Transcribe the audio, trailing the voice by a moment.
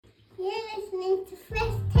You're listening to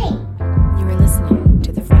Fresh Take. You are listening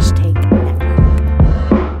to the Fresh Take Network.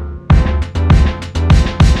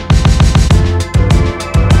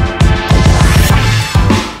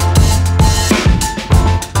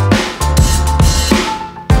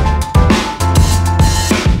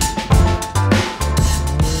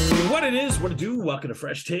 What it is, what to do. Welcome to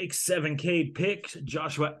Fresh Take 7K Picks.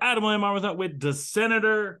 Joshua Adam I am with the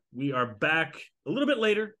Senator. We are back a little bit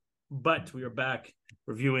later, but we are back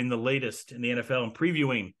reviewing the latest in the NFL and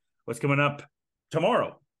previewing what's coming up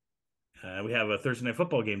tomorrow. We have a Thursday night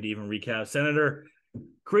football game to even recap. Senator,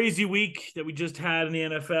 crazy week that we just had in the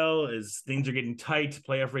NFL as things are getting tight.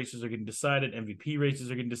 Playoff races are getting decided. MVP races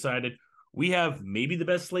are getting decided. We have maybe the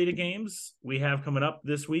best slate of games we have coming up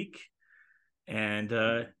this week. And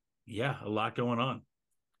yeah, a lot going on.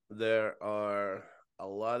 There are a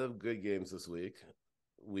lot of good games this week.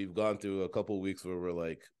 We've gone through a couple of weeks where we're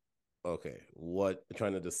like, okay,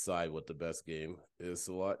 trying to decide what the best game is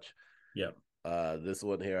to watch. Yep. This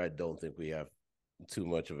one here, I don't think we have too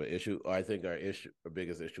much of an issue. our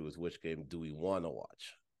biggest issue is which game do we want to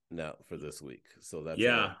watch now for this week. So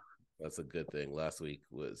that's a good thing. Last week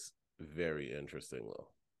was very interesting though.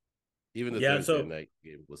 Even the Thursday night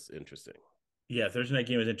game was interesting. Yeah, Thursday night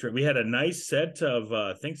game was interesting. We had a nice set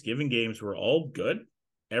of Thanksgiving games were all good.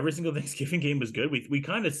 Every single Thanksgiving game was good. We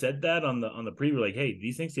kind of said that on the preview, like, hey,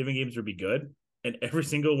 these Thanksgiving games would be good, and every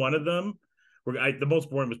single one of them the most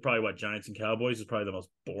boring was probably what Giants and Cowboys is probably the most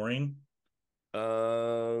boring.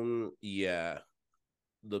 Yeah,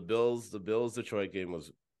 the Bills Detroit game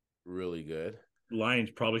was really good. Lions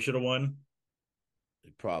probably should have won.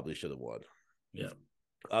 They probably should have won. Yeah,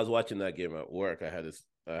 I was watching that game at work. I had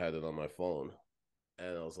it on my phone,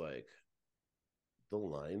 and I was like, the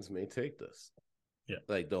Lions may take this. Yeah.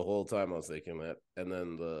 Like the whole time I was thinking that. And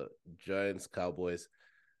then the Giants Cowboys,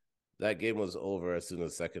 that game was over as soon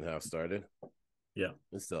as the second half started. Yeah.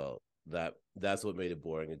 And so that's what made it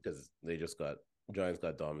boring, because Giants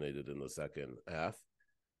got dominated in the second half.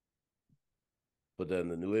 But then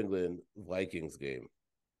the New England Vikings game,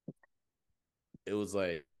 it was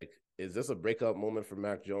like, is this a breakout moment for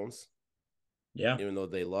Mac Jones? Yeah. Even though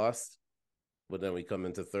they lost. But then we come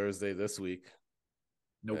into Thursday this week.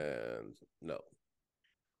 Nope. And no.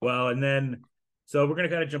 Well, and then, so we're going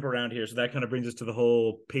to kind of jump around here. So that kind of brings us to the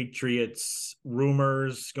whole Patriots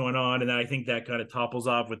rumors going on. And then I think that kind of topples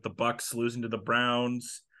off with the Bucs losing to the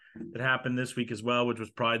Browns that happened this week as well, which was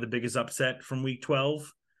probably the biggest upset from week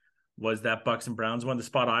 12 was that Bucs and Browns one. The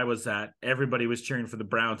spot I was at, everybody was cheering for the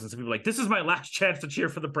Browns. And some people were like, this is my last chance to cheer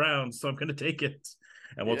for the Browns, so I'm going to take it.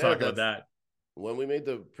 And we'll talk about that. When we made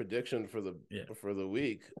the prediction for the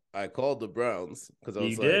week, I called the Browns because I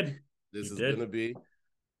was this is going to be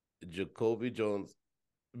Jacoby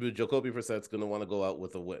Brissett's going to want to go out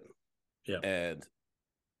with a win. Yeah. And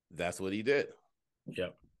that's what he did. Yeah.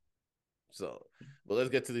 So, but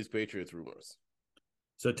let's get to these Patriots rumors.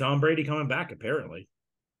 So Tom Brady coming back, apparently.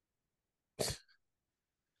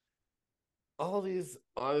 All these,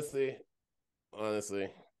 honestly,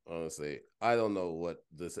 I don't know what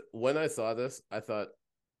this. When I saw this, I thought,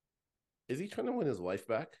 is he trying to win his wife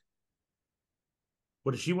back?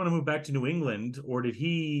 Well, did she want to move back to New England, or did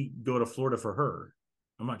he go to Florida for her?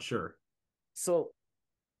 I'm not sure. So,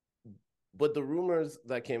 but the rumors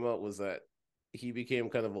that came out was that he became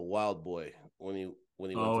kind of a wild boy when he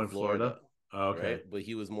went to Florida. Oh, okay, right? But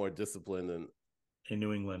he was more disciplined in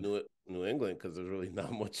New England. New England, because there's really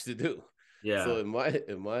not much to do. Yeah. So in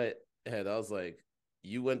my head, I was like,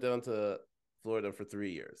 you went down to Florida for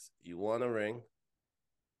 3 years. You won a ring,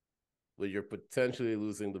 but you're potentially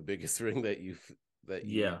losing the biggest ring that you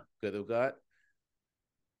could have got.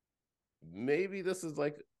 Maybe this is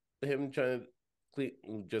like him trying to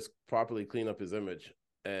just properly clean up his image.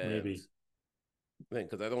 And maybe.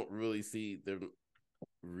 Because I don't really see the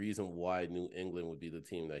reason why New England would be the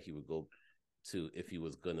team that he would go to if he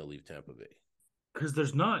was going to leave Tampa Bay. Because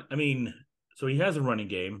there's not, so he has a running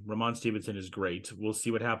game. Ramon Stevenson is great. We'll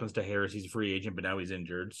see what happens to Harris. He's a free agent, but now he's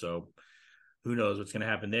injured. So who knows what's going to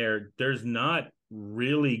happen there. There's not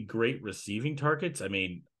really great receiving targets.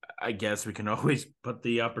 I guess we can always put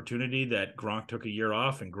the opportunity that Gronk took a year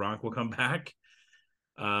off and Gronk will come back.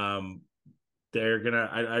 They're going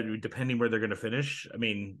to, depending where they're going to finish.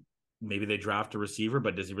 Maybe they draft a receiver,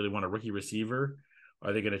 but does he really want a rookie receiver?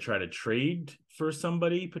 Are they going to try to trade for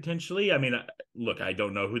somebody potentially? Look, I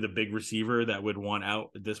don't know who the big receiver that would want out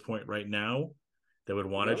at this point right now that would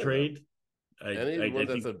want to trade. Anyone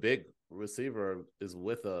that's a big receiver is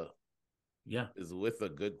with a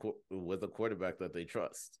quarterback that they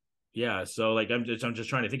trust. Yeah, so I'm just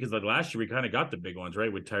trying to think, because last year we kind of got the big ones,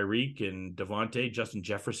 right? With Tyreek and Devontae. Justin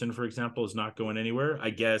Jefferson, for example, is not going anywhere. I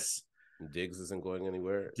guess Diggs isn't going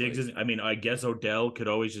anywhere. Diggs is. I mean, I guess Odell could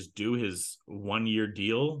always just do his 1-year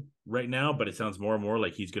deal right now, but it sounds more and more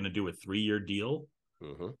like he's going to do a 3-year deal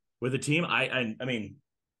with the team. I mean,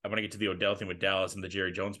 I want to get to the Odell thing with Dallas and the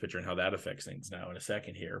Jerry Jones picture and how that affects things now in a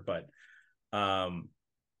second here, but I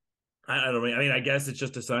don't know. I mean, I guess it's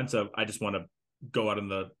just a sense of I just want to go out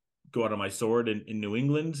on my sword in New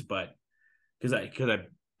England, but because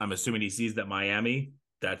I'm assuming he sees that Miami,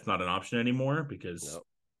 that's not an option anymore because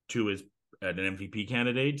Tua is an MVP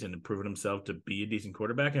candidate and proven himself to be a decent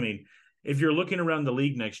quarterback. I mean, if you're looking around the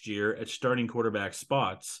league next year at starting quarterback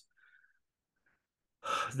spots,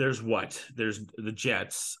 there's the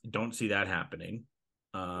Jets. Don't see that happening.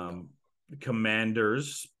 The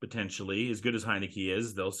Commanders, potentially, as good as Heineke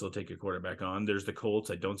is, they'll still take a quarterback on. There's the Colts.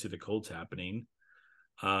 I don't see the Colts happening.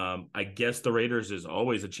 I guess the Raiders is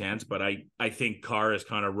always a chance, but I think Carr has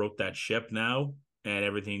kind of wrote that ship now, and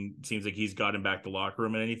everything seems like he's gotten back the locker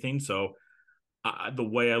room and anything. So the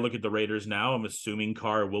way I look at the Raiders now, I'm assuming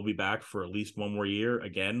Carr will be back for at least one more year.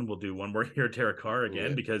 Again, we'll do one more year of Derek Carr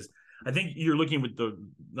again, because I think you're looking with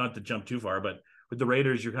not to jump too far, but with the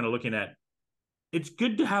Raiders, you're kind of looking at, it's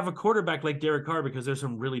good to have a quarterback like Derek Carr because there's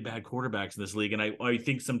some really bad quarterbacks in this league. And I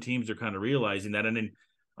think some teams are kind of realizing that. And then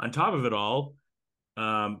on top of it all,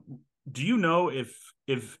 do you know if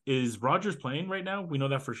is Rodgers playing right now? We know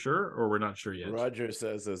that for sure, or we're not sure yet. Rodgers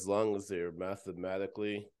says as long as they're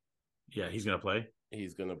mathematically, he's gonna play.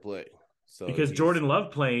 He's gonna play. So because Jordan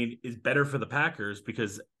Love playing is better for the Packers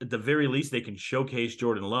because at the very least they can showcase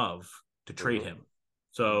Jordan Love to trade him.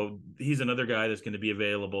 So he's another guy that's going to be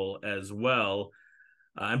available as well.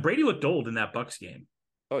 And Brady looked old in that Bucs game.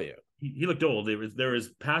 Oh yeah, he looked old. There was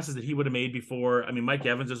passes that he would have made before. I mean, Mike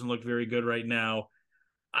Evans doesn't look very good right now.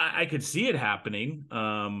 I could see it happening.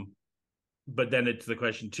 But then it's the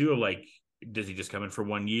question too of like, does he just come in for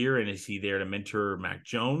 1 year and is he there to mentor Mac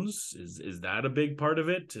Jones? Is that a big part of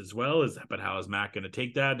it as well? But how is Mac going to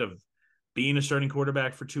take that of being a starting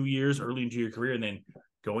quarterback for 2 years early into your career and then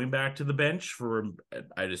going back to the bench for,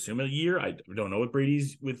 I'd assume, a year? I don't know what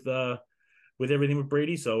Brady's with everything with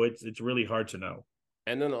Brady, so it's really hard to know.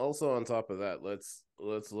 And then also on top of that, let's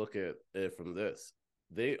look at it from this.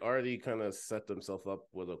 They already kind of set themselves up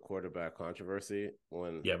with a quarterback controversy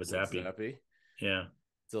with Zappe. Yeah.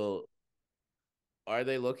 So are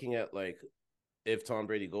they looking at, like, if Tom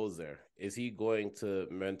Brady goes there, is he going to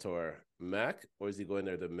mentor Mac or is he going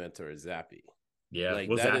there to mentor Zappe? Yeah, like,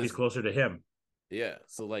 Zappe's closer to him. Yeah,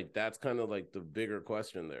 so like that's kind of like the bigger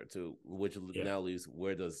question there too, which now leaves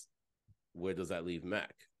where does that leave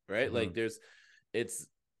Mac, right? Mm-hmm. Like it's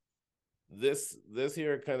this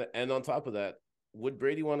here kind of, and on top of that, would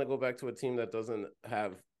Brady want to go back to a team that doesn't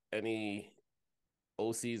have any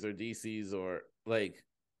OCs or DCs, or like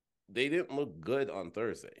they didn't look good on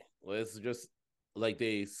Thursday? It's just like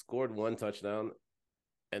they scored 1 touchdown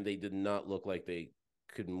and they did not look like they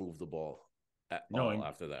could move the ball at all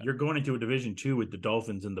after that. You're going into a Division II with the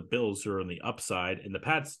Dolphins and the Bills who are on the upside, and the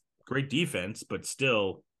Pats, great defense, but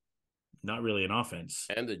still not really an offense.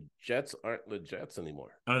 And the Jets aren't the Jets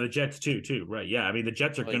anymore. Oh, the Jets too, right? Yeah, I mean, the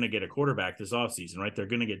Jets are going to get a quarterback this offseason, right? They're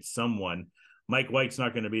going to get someone. Mike White's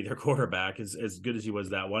not going to be their quarterback as good as he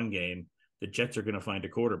was that one game. The Jets are going to find a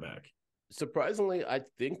quarterback. Surprisingly, I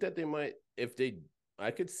think that they might,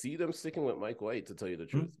 I could see them sticking with Mike White, to tell you the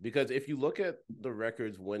truth. Because if you look at the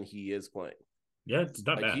records when he is playing, yeah, it's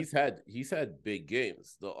not bad. He's had big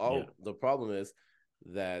games. The problem is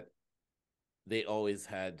that they always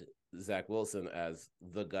had Zach Wilson as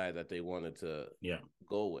the guy that they wanted to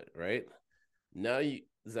go with, right? Now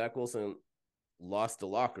Zach Wilson lost the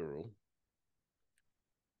locker room.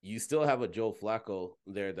 You still have a Joe Flacco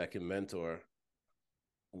there that can mentor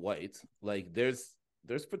White. Like there's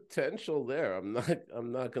potential there. I'm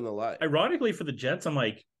not gonna lie. Ironically, for the Jets, I'm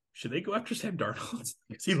like, should they go after Sam Darnold?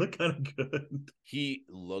 Because he looked kind of good. He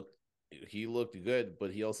looked good,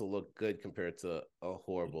 but he also looked good compared to a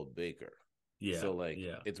horrible Baker. Yeah. So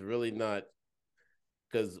it's really not,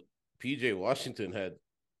 because PJ Washington had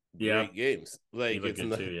great games. Like it's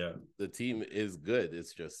not, too, the team is good.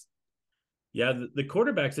 It's just the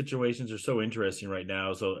quarterback situations are so interesting right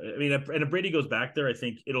now. So I mean, and if Brady goes back there, I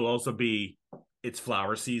think it'll also be it's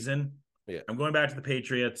flower season. Yeah. I'm going back to the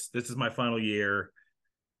Patriots. This is my final year.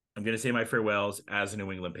 I'm going to say my farewells as a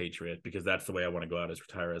New England Patriot because that's the way I want to go out, is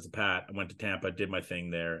retire as a Pat. I went to Tampa, did my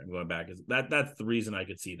thing there. I'm going back as that's the reason I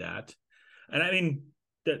could see that. And I mean,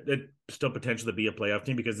 that still potential to be a playoff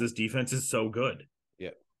team because this defense is so good. Yeah.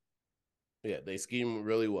 Yeah, they scheme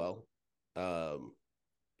really well.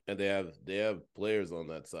 And they have players on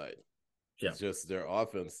that side. Yeah. It's just their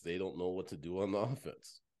offense, they don't know what to do on the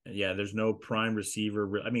offense. Yeah, there's no prime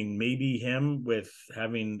receiver. I mean, maybe him with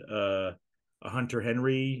having a Hunter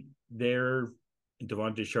Henry there,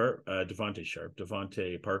 Devontae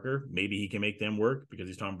Parker. Maybe he can make them work because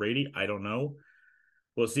he's Tom Brady. I don't know.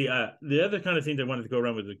 Well, see, the other kind of thing that I wanted to go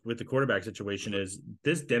around with the quarterback situation is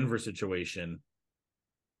this Denver situation.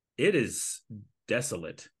 It is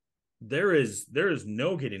desolate. There is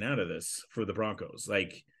no getting out of this for the Broncos.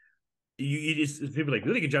 Like you just people are like,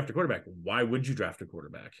 really can draft a quarterback. Why would you draft a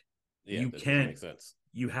quarterback? Yeah, You that doesn't can't. make sense.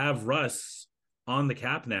 You have Russ on the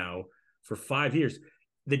cap now for 5 years.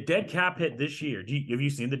 The dead cap hit this year. Have you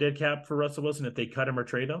seen the dead cap for Russell Wilson if they cut him or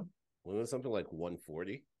trade him? Wasn't it something like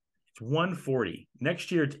 140? It's 140.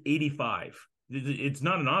 Next year it's 85. It's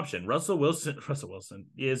not an option. Russell Wilson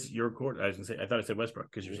is your quarterback. I thought I said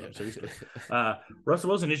Westbrook because you're so used to it. Russell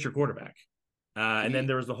Wilson is your quarterback. And then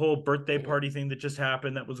there was the whole birthday party thing that just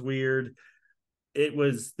happened. That was weird. It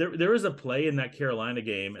was there was a play in that Carolina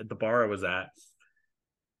game at the bar I was at.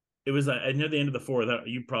 It was near the end of the fourth.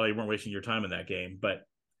 You probably weren't wasting your time in that game, but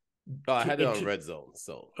I had it on red zone.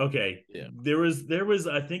 So okay, yeah, there was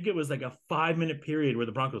I think it was like a 5-minute period where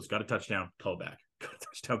the Broncos got a touchdown, call back, got a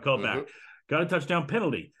touchdown, call back, got a touchdown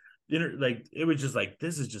penalty. Like it was just like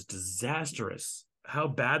this is just disastrous. How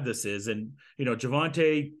bad this is, and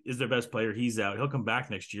Javonte is their best player. He's out. He'll come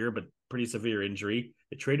back next year, but pretty severe injury.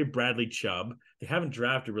 They traded Bradley Chubb. They haven't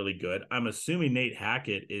drafted really good. I'm assuming Nate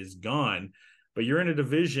Hackett is gone. But you're in a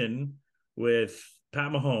division with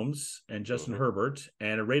Pat Mahomes and Justin Herbert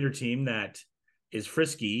and a Raider team that is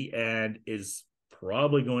frisky and is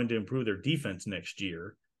probably going to improve their defense next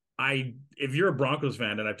year. If you're a Broncos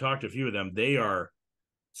fan, and I've talked to a few of them, they are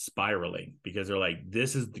spiraling because they're like,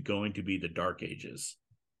 this is going to be the dark ages.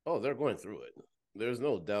 Oh, they're going through it. There's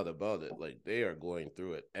no doubt about it. Like they are going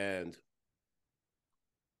through it. And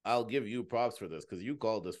I'll give you props for this because you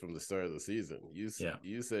called this from the start of the season. You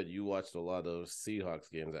said you watched a lot of Seahawks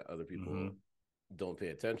games that other people don't pay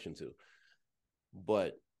attention to.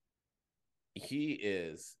 But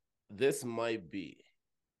this might be,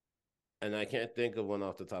 and I can't think of one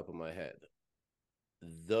off the top of my head,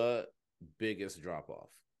 the biggest drop-off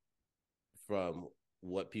from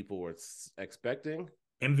what people were expecting.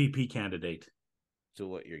 MVP candidate. To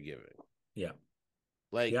what you're giving. Yeah.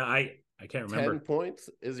 I can't remember. 10 points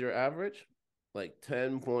is your average? Like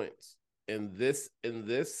 10 points in this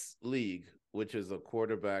league, which is a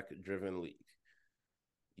quarterback-driven league.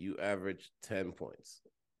 You average 10 points.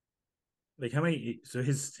 Like how many? So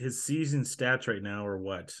his season stats right now are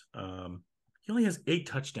what? He only has 8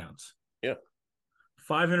 touchdowns. Yeah.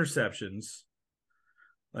 5 interceptions.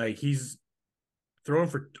 Like he's throwing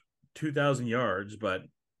for 2,000 yards, but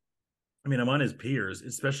I mean, I'm on his peers,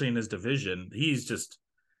 especially in his division. He's just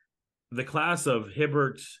the class of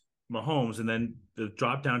Hibbert, Mahomes, and then the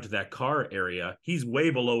drop down to that Carr area. He's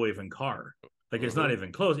way below even Carr. Like it's not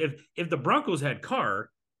even close. If the Broncos had Carr,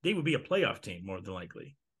 they would be a playoff team more than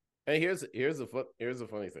likely. And here's the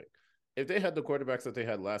funny thing: if they had the quarterbacks that they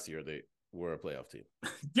had last year, they were a playoff team.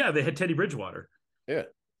 Yeah, they had Teddy Bridgewater. Yeah.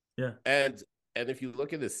 And if you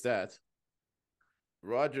look at his stats,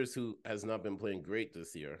 Rodgers, who has not been playing great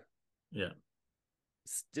this year,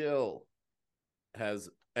 still has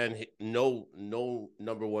no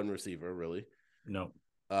number one receiver really. No.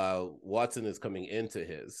 Watson is coming into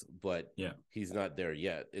his, but he's not there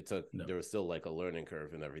yet. There was still like a learning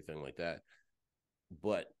curve and everything like that.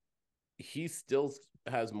 But he still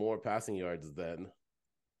has more passing yards than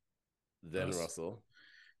Russell.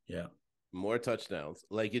 Yeah. More touchdowns.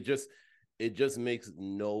 Like it just makes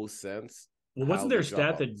no sense. Well, wasn't there a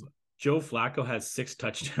stat that Joe Flacco has 6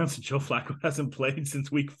 touchdowns and Joe Flacco hasn't played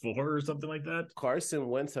since week 4 or something like that? Carson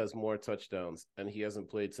Wentz has more touchdowns and he hasn't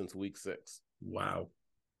played since week 6. Wow.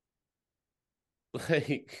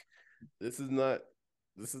 Like this isn't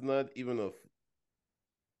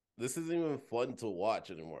even fun to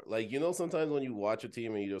watch anymore. Like, sometimes when you watch a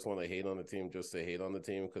team and you just want to hate on the team just to hate on the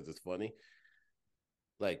team because it's funny.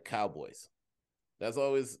 Like Cowboys. That's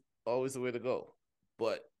always the way to go.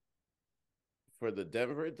 But for the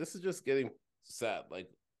Denver, this is just getting sad. Like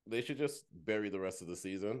they should just bury the rest of the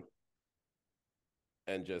season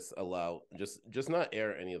and just allow just not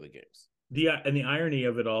air any of the games. And the irony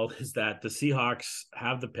of it all is that the Seahawks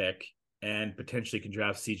have the pick and potentially can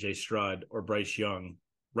draft CJ Stroud or Bryce Young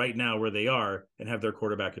right now where they are and have their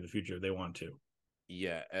quarterback in the future if they want to.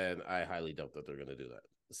 Yeah, and I highly doubt that they're going to do that.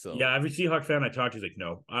 So yeah, every Seahawk fan I talk to is like,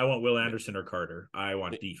 no, I want Will Anderson or Carter. I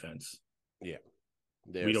want defense. Yeah.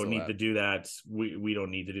 We don't need to do that. We don't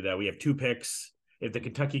need to do that. We have 2 picks. If the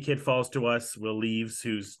Kentucky kid falls to us, Will Leaves,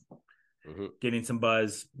 who's getting some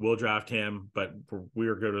buzz, we'll draft him. But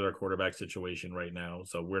we're good with our quarterback situation right now,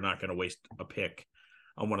 so we're not going to waste a pick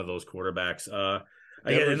on one of those quarterbacks. Denver's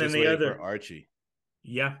and then just the waiting other, for Archie.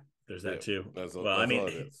 yeah, there's that too. That's Well, I mean, all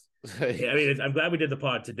it is. yeah, I mean, I'm glad we did the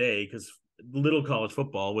pod today because little college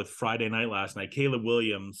football with Friday night last night, Caleb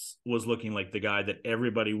Williams was looking like the guy that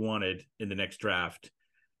everybody wanted in the next draft.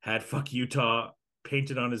 Had "fuck Utah"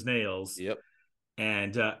 painted on his nails. Yep.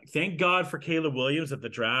 And thank God for Caleb Williams that the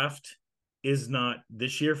draft is not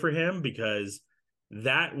this year for him, because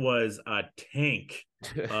that was a tank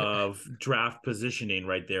of draft positioning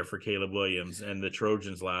right there for Caleb Williams and the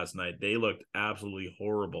Trojans last night. They looked absolutely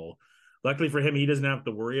horrible. Luckily for him, he doesn't have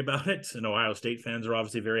to worry about it. And Ohio State fans are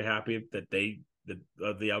obviously very happy that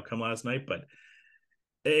the outcome last night. But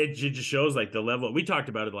it just shows like the level. We talked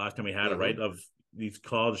about it the last time we had it, right? Of these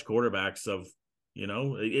college quarterbacks of, you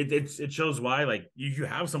know, it shows why, like, you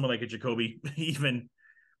have someone like a Jacoby, even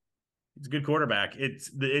he's a good quarterback.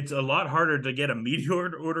 It's a lot harder to get a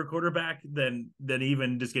mediocre quarterback than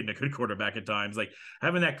even just getting a good quarterback at times. Like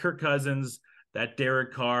having that Kirk Cousins, that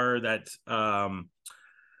Derek Carr, that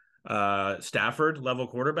Stafford level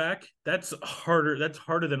quarterback, that's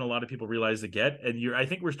harder than a lot of people realize to get. And I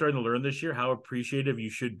think we're starting to learn this year how appreciative you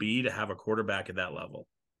should be to have a quarterback at that level.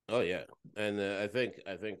 Oh yeah, and I think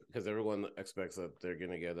because everyone expects that they're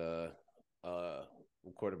gonna get a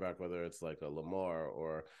quarterback, whether it's like a Lamar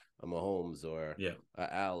or a Mahomes or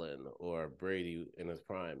a Allen or Brady in his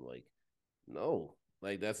prime. Like, no,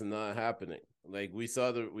 like that's not happening. Like we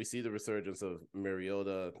see the resurgence of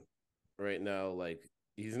Mariota right now. Like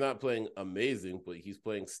he's not playing amazing, but he's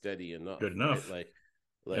playing steady enough. Good enough. Right?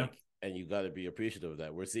 And you got to be appreciative of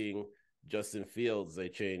that. We're seeing Justin Fields. They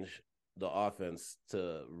change the offense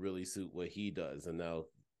to really suit what he does, and now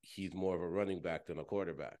he's more of a running back than a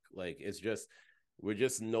quarterback. Like we're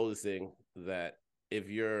just noticing that if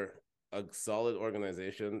you're a solid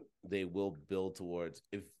organization, they will build towards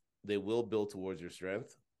your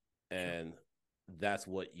strength, and that's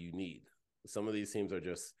what you need. Some of these teams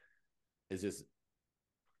it's just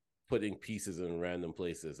putting pieces in random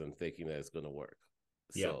places and thinking that it's going to work.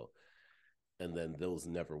 So, and then those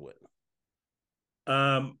never win.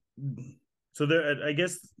 So there, I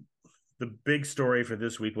guess the big story for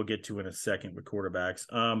this week we'll get to in a second with quarterbacks.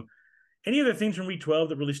 Any other things from week 12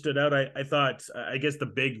 that really stood out? I thought, I guess the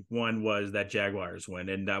big one was that Jaguars win,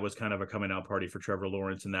 and that was kind of a coming out party for Trevor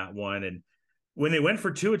Lawrence in that one. And when they went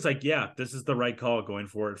for 2, it's like, yeah, this is the right call, going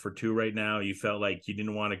for it for 2 right now. You felt like you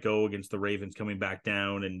didn't want to go against the Ravens coming back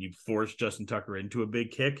down, and you forced Justin Tucker into a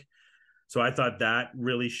big kick. So I thought that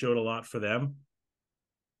really showed a lot for them.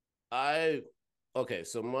 Okay,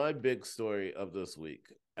 so my big story of this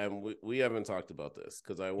week, and we haven't talked about this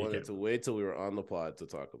because I wanted to wait till we were on the pod to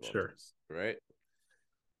talk about this, right?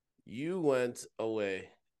 You went away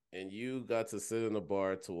and you got to sit in a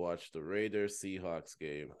bar to watch the Raiders-Seahawks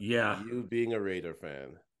game. Yeah. You being a Raider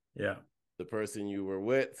fan. Yeah. The person you were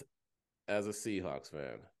with as a Seahawks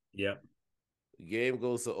fan. Yeah. The game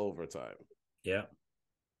goes to overtime. Yeah.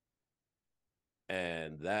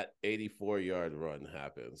 And that 84-yard run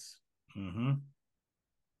happens. Mm-hmm.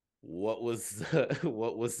 What was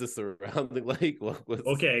the surrounding like?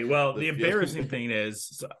 Okay, well, the embarrassing thing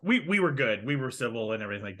is we were good. We were civil and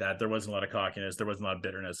everything like that. There wasn't a lot of cockiness. There wasn't a lot of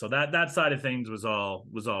bitterness. So that side of things was all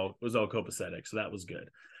copacetic. So that was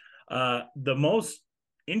good. The most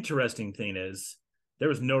interesting thing is there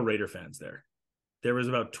was no Raider fans there. There was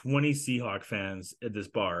about 20 Seahawk fans at this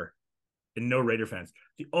bar and no Raider fans.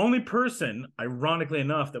 The only person, ironically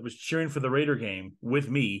enough, that was cheering for the Raider game with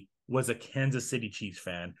me was a Kansas City Chiefs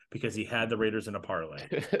fan because he had the Raiders in a parlay.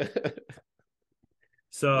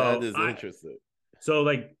 So that is interesting. So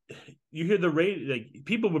like you hear the Raiders, like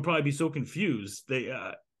people would probably be so confused. They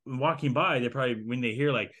walking by, they probably, when they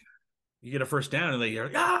hear like you get a first down and they hear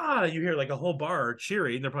you hear like a whole bar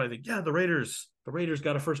cheering, and they're probably like, yeah, the Raiders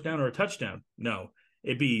got a first down or a touchdown. No,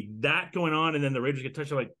 it'd be that going on, and then the Raiders get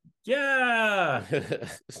touched. Like, yeah,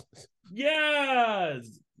 yeah,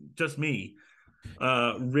 just me.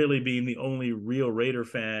 Really being the only real Raider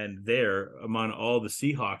fan there among all the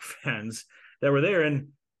Seahawk fans that were there. And,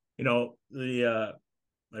 you know,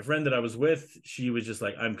 my friend that I was with, she was just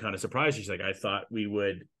like, I'm kind of surprised. She's like, I thought we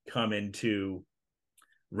would come into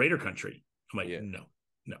Raider country. I'm like, no,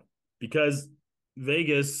 because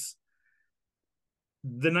Vegas,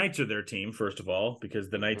 the Knights are their team, first of all, because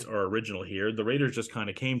the Knights are original here. The Raiders just kind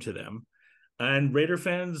of came to them. And Raider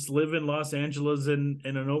fans live in Los Angeles and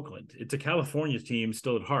in Oakland. It's a California team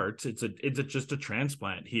still at heart. It's just a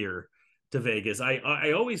transplant here to Vegas.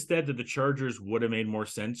 I always said that the Chargers would have made more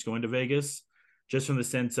sense going to Vegas, just from the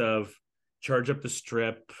sense of charge up the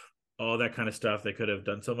strip, all that kind of stuff. They could have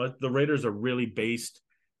done so much. The Raiders are really based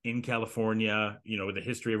in California, you know, with the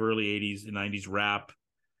history of early 80s and 90s rap.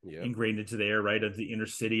 ingrained into there, right? Of the inner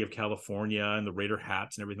city of California and the Raider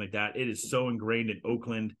hats and everything like that. It is so ingrained in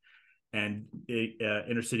Oakland and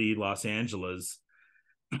inner city Los Angeles.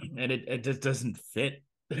 And it just doesn't fit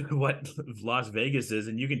what Las Vegas is.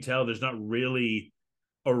 And you can tell there's not really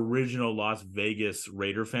original Las Vegas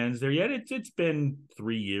Raider fans there yet. It's been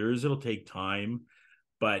 3 years. It'll take time.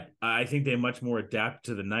 But I think they much more adapt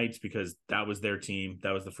to the Knights because that was their team.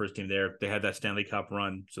 That was the first team there. They had that Stanley Cup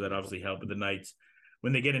run, so that obviously helped with the Knights.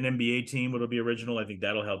 When they get an NBA team, it'll be original. I think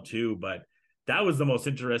that'll help too. But that was the most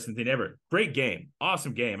interesting thing ever. Great game.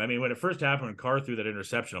 Awesome game. I mean, when it first happened, when Carr threw that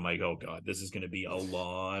interception, I'm like, oh, God, this is going to be a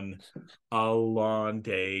long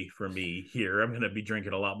day for me here. I'm going to be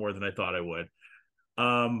drinking a lot more than I thought I would.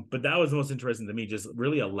 But that was the most interesting to me, just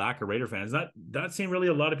really a lack of Raider fans. Not seeing really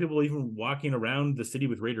a lot of people even walking around the city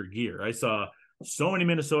with Raider gear. I saw so many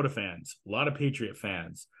Minnesota fans, a lot of Patriot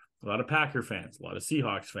fans, a lot of Packer fans, a lot of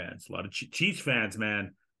Seahawks fans, a lot of Chiefs fans,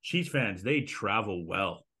 man. Chiefs fans, they travel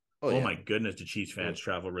well. Oh yeah. My goodness, the Chiefs fans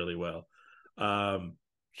travel really well.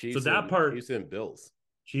 Chiefs so that part, Chiefs and Bills.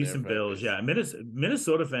 Chiefs and Bills, yeah.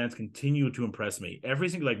 Minnesota fans continue to impress me. Every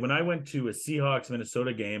single, like when I went to a Seahawks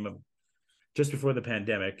Minnesota game just before the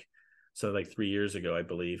pandemic, so like 3 years ago, I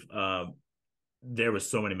believe, there was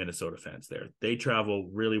so many Minnesota fans there. They travel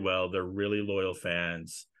really well. They're really loyal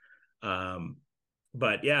fans.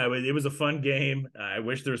 But yeah, it was a fun game. I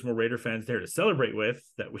wish there was more Raider fans there to celebrate with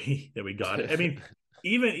that we got it. I mean,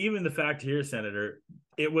 even the fact here, Senator,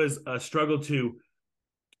 it was a struggle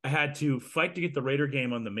I had to fight to get the Raider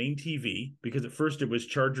game on the main TV because at first it was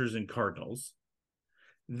Chargers and Cardinals.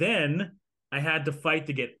 Then I had to fight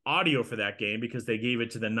to get audio for that game because they gave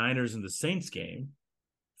it to the Niners and the Saints game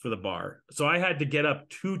for the bar. So I had to get up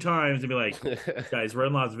 2 times and be like, guys, we're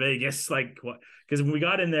in Las Vegas. Like, what? Because when we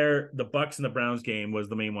got in there, the Bucks and the Browns game was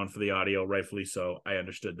the main one for the audio, rightfully so. I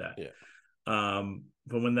understood that. Yeah.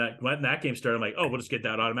 But when that game started, I'm like, oh, we'll just get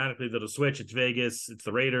that automatically. They'll switch. It's Vegas. It's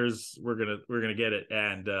the Raiders. We're gonna get it.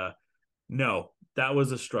 And no, that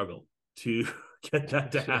was a struggle to get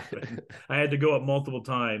that to happen. I had to go up multiple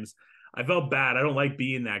times. I felt bad. I don't like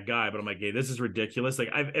being that guy, but I'm like, hey, this is ridiculous. Like,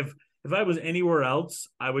 if I was anywhere else,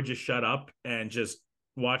 I would just shut up and just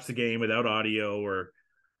watch the game without audio or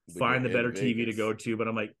find the better TV to go to. But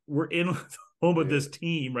I'm like, we're in home with this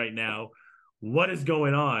team right now. What is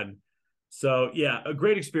going on? So yeah, a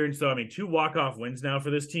great experience though. I mean, 2 walk-off wins now for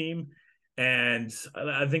this team. And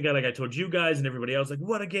I think like I told you guys and everybody else, like,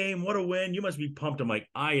 what a game, what a win. You must be pumped. I'm like,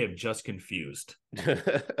 I am just confused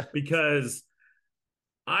because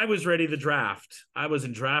I was ready to draft. I was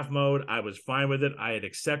in draft mode. I was fine with it. I had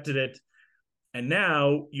accepted it. And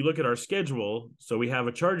now you look at our schedule. So we have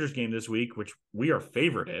a Chargers game this week, which we are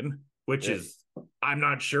favored in, which is, I'm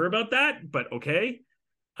not sure about that, but okay.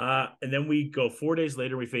 And then we go 4 days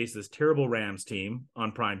later, we face this terrible Rams team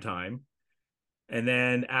on prime time. And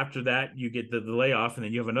then after that, you get the layoff, and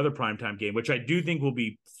then you have another primetime game, which I do think will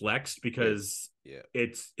be flexed because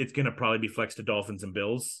it's going to probably be flexed to Dolphins and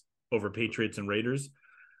Bills over Patriots and Raiders.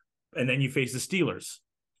 And then you face the Steelers.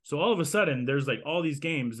 So all of a sudden, there's like all these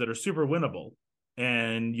games that are super winnable.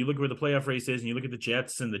 And you look where the playoff race is, and you look at the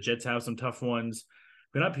Jets, and the Jets have some tough ones.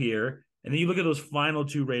 Been up here, and then you look at those final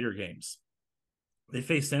 2 Raider games. They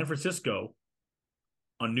face San Francisco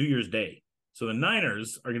on New Year's Day. So the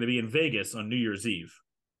Niners are going to be in Vegas on New Year's Eve.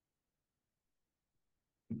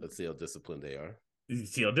 Let's see how disciplined they are.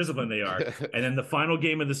 And then the final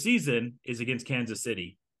game of the season is against Kansas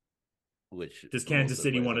City. Which does Kansas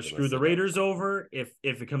City want to screw the Raiders over if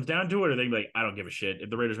it comes down to it, or they be like, I don't give a shit. If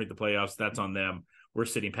the Raiders make the playoffs, that's on them. We're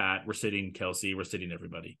sitting Pat. We're sitting Kelsey. We're sitting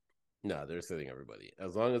everybody. No, they're sitting everybody.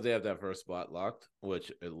 As long as they have that first spot locked,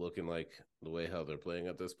 which it looking like the way how they're playing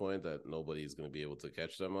at this point, that nobody's going to be able to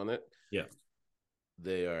catch them on it. Yeah.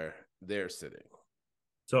 They're sitting.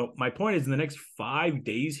 So my point is, in the next 5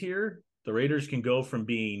 days here, the Raiders can go from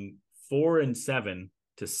being 4-7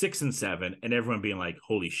 to 6-7, and everyone being like,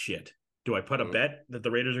 holy shit. Do I put a bet that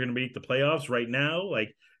the Raiders are going to make the playoffs right now?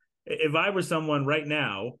 Like, if I were someone right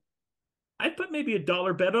now, I'd put maybe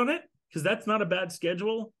 $1 bet on it because that's not a bad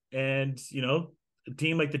schedule. And, you know, a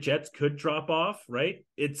team like the Jets could drop off, right?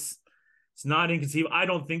 It's not inconceivable. I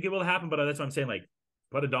don't think it will happen, but that's what I'm saying. Like,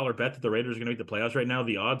 put $1 bet that the Raiders are going to make the playoffs right now.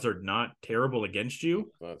 The odds are not terrible against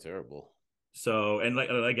you. Not terrible. So, and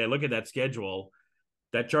like I look at that schedule.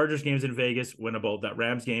 That Chargers game's in Vegas, winnable. That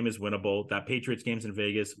Rams game is winnable. That Patriots game's in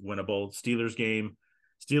Vegas, winnable. Steelers game.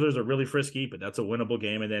 Steelers are really frisky, but that's a winnable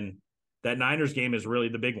game. And then that Niners game is really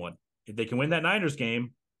the big one. If they can win that Niners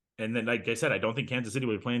game, and then, like I said, I don't think Kansas City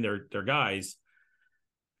will be playing their guys.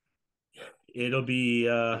 It'll be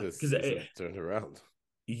because turned around.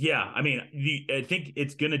 Yeah, I mean, I think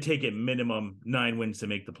it's going to take a minimum 9 wins to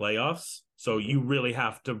make the playoffs. So you really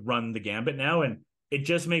have to run the gambit now, and it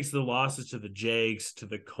just makes the losses to the Jags, to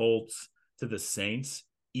the Colts, to the Saints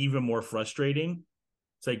even more frustrating.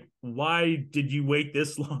 It's like, why did you wait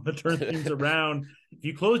this long to turn things around? If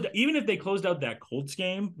you closed, even if they closed out that Colts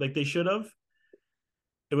game like they should have,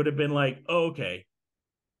 it would have been like, oh, okay,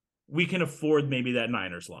 we can afford maybe that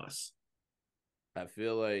Niners loss. I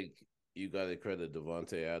feel like you got to credit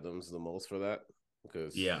Davante Adams the most for that,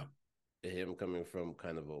 because him coming from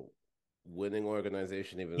kind of a winning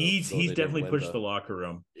organization, even he's definitely pushed the locker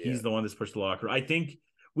room. Yeah. He's the one that's pushed the locker room. I think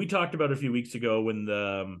we talked about it a few weeks ago when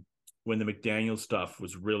the McDaniel stuff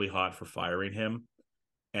was really hot for firing him,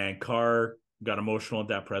 and Carr got emotional at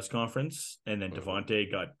that press conference, and then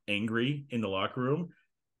Davante got angry in the locker room,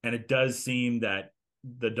 and it does seem that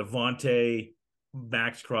the Davante,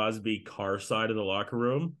 Max Crosby, Carr side of the locker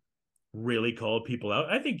room really called people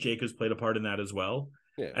out. I think Jacobs played a part in that as well.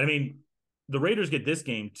 Yeah. I mean, the Raiders get this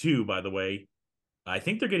game too, by the way. I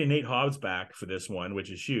think they're getting Nate Hobbs back for this one,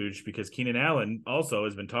 which is huge because Keenan Allen also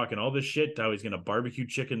has been talking all this shit how he's going to barbecue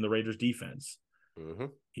chicken the Raiders defense.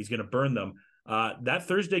 He's going to burn them. That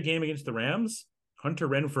Thursday game against the Rams, Hunter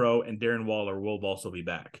Renfrow and Darren Waller will also be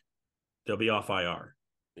back. They'll be off IR.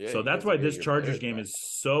 Yeah, so that's why this Chargers game is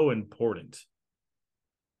so important.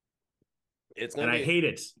 I hate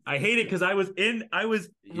it. I hate it because I was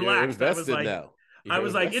relaxed. I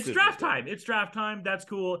was like, it's draft time. It's draft time. That's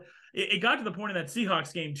cool. It got to the point in that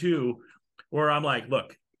Seahawks game too, where I'm like,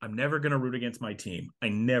 look, I'm never going to root against my team. I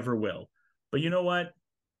never will. But you know what?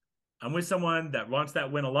 I'm with someone that wants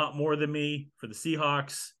that win a lot more than me for the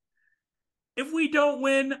Seahawks. If we don't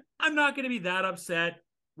win, I'm not going to be that upset.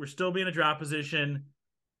 We're still being a draft position.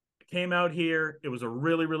 I came out here. It was a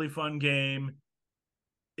really, really fun game.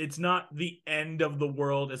 It's not the end of the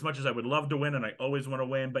world as much as I would love to win, and I always want to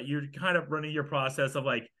win, but you're kind of running your process of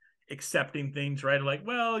like accepting things, right? Like,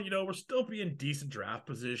 well, we're still being decent draft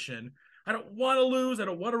position. I don't want to lose. I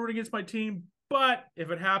don't want to root against my team, but if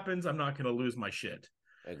it happens, I'm not going to lose my shit.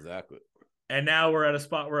 Exactly. And now we're at a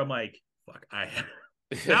spot where I'm like, fuck,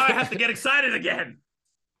 now I have to get excited again.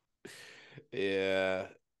 Yeah,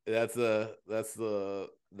 that was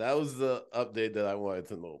the update that I wanted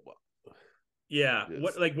to know about. Yeah.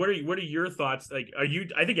 Yes. What are your thoughts? Like,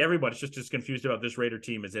 I think everybody's just as confused about this Raider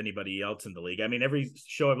team as anybody else in the league. I mean, every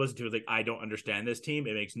show I've listened to is like, I don't understand this team.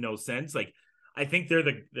 It makes no sense. Like, I think they're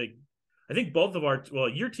I think both of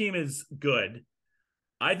your team is good.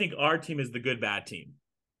 I think our team is the good, bad team.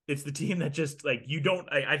 It's the team that just like,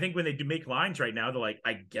 I think when they do make lines right now, they're like,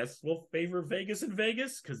 I guess we'll favor Vegas and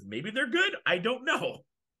Vegas because maybe they're good. I don't know.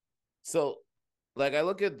 So like, I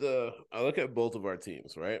look at both of our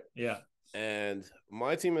teams, right? Yeah. And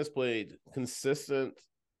my team has played consistent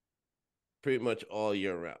pretty much all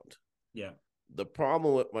year round. Yeah. The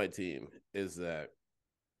problem with my team is that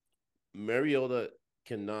Mariota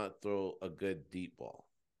cannot throw a good deep ball.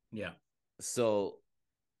 Yeah. So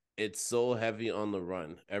it's so heavy on the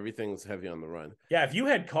run. Everything's heavy on the run. Yeah. If you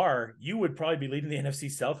had Carr, you would probably be leading the NFC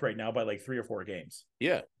South right now by like 3 or 4 games.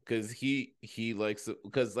 Yeah. Because he likes it.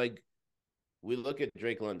 Because like we look at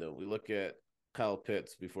Drake London, we look at Kyle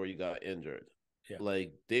Pitts before he got injured. Yeah.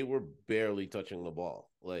 Like they were barely touching the ball.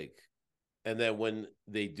 Like, and then when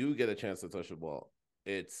they do get a chance to touch the ball,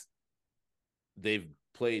 they've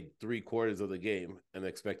played 3/4 of the game and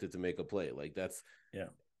expected to make a play. Like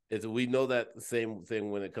we know that the same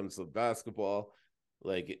thing when it comes to basketball.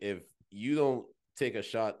 Like if you don't take a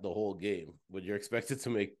shot the whole game, but you're expected to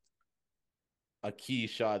make a key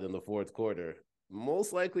shot in the fourth quarter,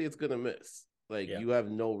 most likely it's gonna miss. Like you have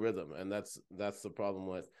no rhythm, and that's the problem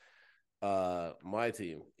with my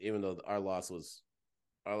team. Even though our loss was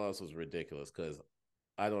ridiculous, because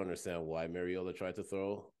I don't understand why Mariota tried to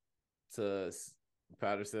throw to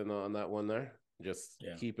Patterson on that one there. Just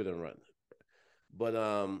keep it and run. But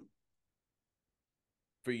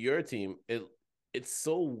for your team, it's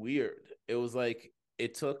so weird. It was like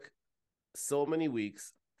it took so many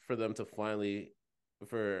weeks for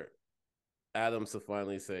Adams to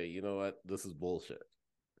finally say, you know what, this is bullshit.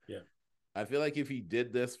 Yeah. I feel like if he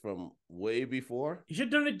did this from way before. He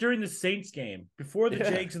should have done it during the Saints game, before the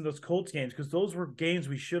Jags and those Colts games, because those were games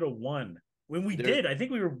we should have won. When we did, I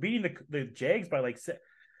think we were beating the Jags by like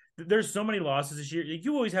there's so many losses this year.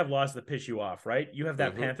 You always have losses that piss you off, right? You have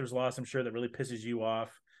that Panthers loss, I'm sure, that really pisses you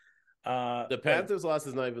off. The Panthers loss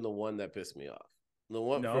is not even the one that pissed me off. The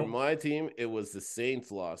one for my team, it was the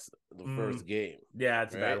Saints loss the first game. Yeah,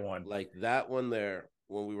 it's a bad one. Like that one there,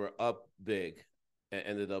 when we were up big, and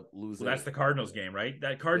ended up losing. Well, that's the Cardinals game, right?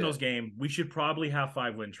 That Cardinals game, we should probably have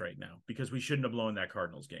 5 wins right now because we shouldn't have blown that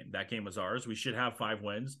Cardinals game. That game was ours. We should have 5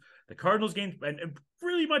 wins. The Cardinals game, and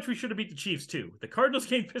really much we should have beat the Chiefs too. The Cardinals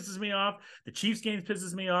game pisses me off. The Chiefs game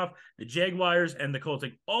pisses me off. The Jaguars and the Colts,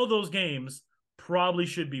 like all those games probably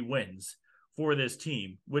should be wins for this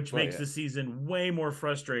team, which makes the season way more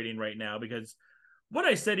frustrating right now because what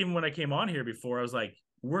I said even when I came on here before, I was like,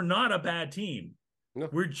 we're not a bad team. No.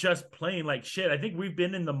 We're just playing like shit. I think we've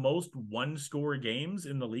been in the most one-score games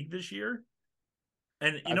in the league this year.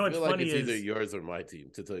 And you know what's funny is either yours or my team,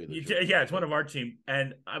 to tell you the truth. Yeah, it's one of our team.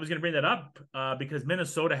 And I was going to bring that up because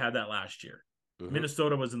Minnesota had that last year. Mm-hmm.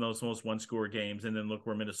 Minnesota was in those most one-score games, and then look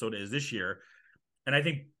where Minnesota is this year. And I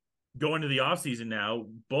think going to the offseason now,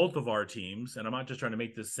 both of our teams, and I'm not just trying to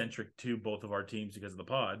make this centric to both of our teams because of the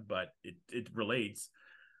pod, but it relates.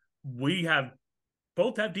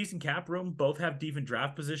 Both have decent cap room, both have decent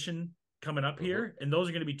draft position coming up here. And those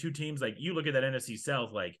are going to be 2 teams. Like you look at that NFC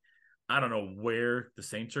South, like, I don't know where the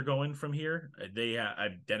Saints are going from here. They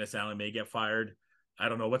Dennis Allen may get fired. I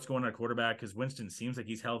don't know what's going on at quarterback because Winston seems like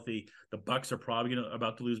he's healthy. The Bucs are probably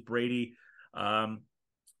about to lose Brady.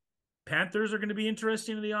 Panthers are going to be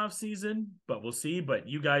interesting in the offseason, but we'll see. But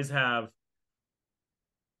you guys have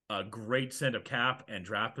a great set of cap and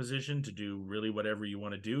draft position to do really whatever you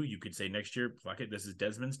want to do. You could say next year, fuck it, this is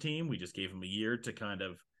Desmond's team. We just gave him a year to kind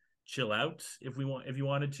of chill out if you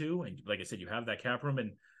wanted to. And like I said, you have that cap room.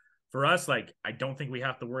 And for us, like, I don't think we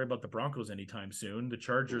have to worry about the Broncos anytime soon. The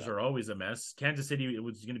Chargers are always a mess. Kansas City, it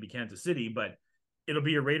was going to be Kansas City, but it'll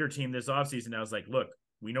be a Raider team this offseason. I was like, look,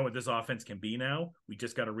 we know what this offense can be now. We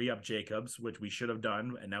just got to re-up Jacobs, which we should have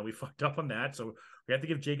done. And now we fucked up on that. So we have to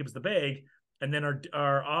give Jacobs the bag. And then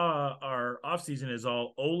our offseason is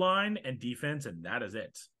all O-line and defense, and that is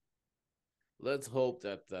it. Let's hope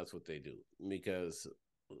that that's what they do, because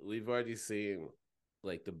we've already seen,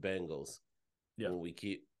 like, the Bengals. Yeah. When we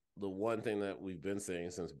keep the one thing that we've been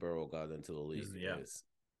saying since Burrow got into the league is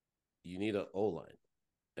you need an O-line,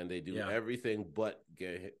 and they do everything but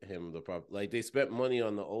get him the proper. Like, they spent money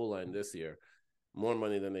on the O-line this year, more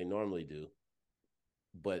money than they normally do,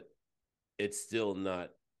 but it's still not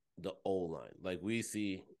the O-line. Like, we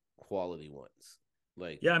see quality ones.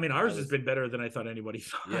 Like, yeah, I mean, ours has been better than I thought anybody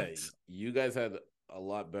thought. Yeah, you guys had a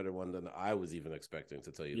lot better one than I was even expecting,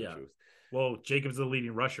 to tell you the truth. Well, Jacobs is the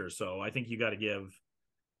leading rusher, so I think you got to give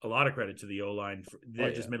a lot of credit to the O-line.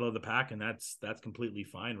 They're just middle of the pack, and that's completely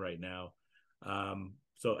fine right now.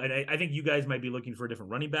 So, and I think you guys might be looking for a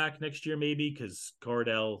different running back next year, maybe, because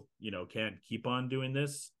Cardell, can't keep on doing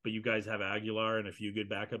this. But you guys have Aguilar and a few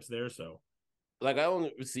good backups there, so. Like, I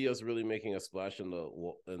don't see us really making a splash in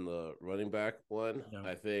the running back one. No.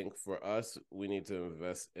 I think for us, we need to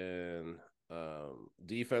invest in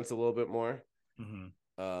defense a little bit more.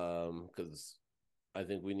 Because I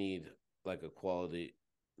think we need, like, a quality.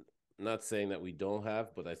 Not saying that we don't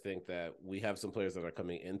have, but I think that we have some players that are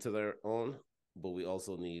coming into their own. But we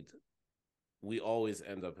also we always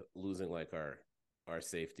end up losing, like, our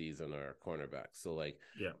safeties and our cornerbacks. So, like,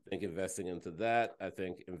 I think investing into that. I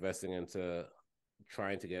think investing into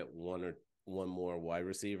trying to get one more wide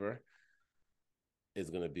receiver is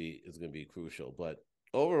gonna be crucial. But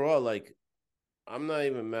overall, like, I'm not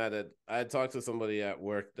even mad at. I talked to somebody at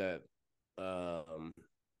work that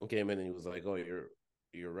came in and he was like, "Oh,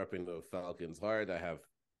 you're repping the Falcons hard." I have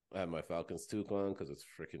my Falcons toque on because it's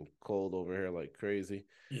freaking cold over here like crazy.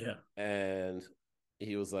 Yeah, and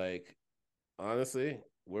he was like, "Honestly,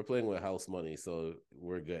 we're playing with house money, so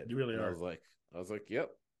we're good." You really are. I was like, "Yep."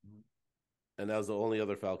 And that was the only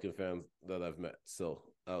other Falcon fan that I've met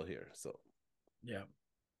out here. So, yeah.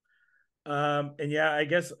 And yeah, I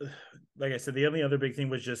guess, like I said, the only other big thing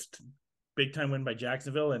was just big time win by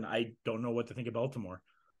Jacksonville, and I don't know what to think of Baltimore.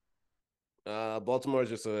 Baltimore is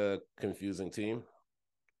just a confusing team,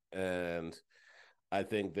 and I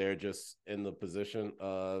think they're just in the position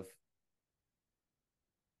of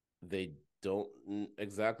they don't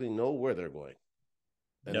exactly know where they're going,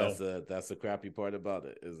 and that's the crappy part about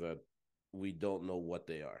it, is that we don't know what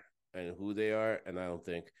they are and who they are. And I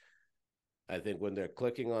think when they're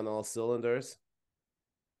clicking on all cylinders,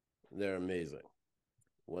 they're amazing.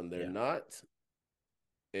 When they're not,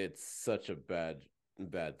 it's such a bad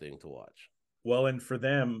thing to watch. Well, and for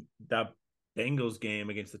them, that Bengals game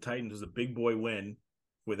against the Titans was a big boy win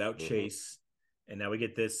without Chase. And now we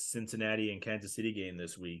get this Cincinnati and Kansas City game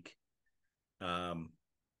this week.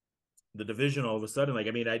 The division all of a sudden, like,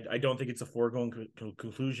 I mean, I don't think it's a foregone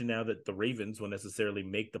conclusion now that the Ravens will necessarily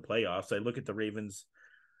make the playoffs. I look at the Ravens'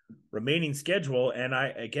 remaining schedule, and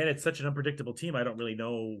again, it's such an unpredictable team. I don't really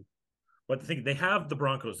know what to think. They have the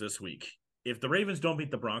Broncos this week. if the Ravens don't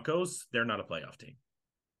beat the Broncos, they're not a playoff team.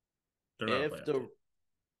 They're not a playoff team.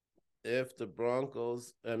 If the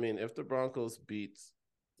Broncos beats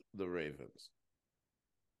the Ravens,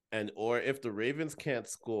 or if the Ravens can't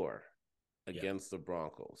score against the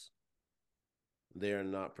Broncos, they are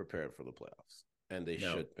not prepared for the playoffs, and they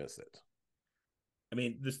should miss it. I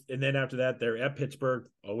mean, and then after that, they're at Pittsburgh,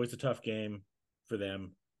 always a tough game for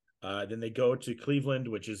them. Then they go to Cleveland,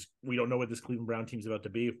 which is, we don't know what this Cleveland Brown team's about to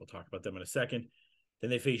be. We'll talk about them in a second. Then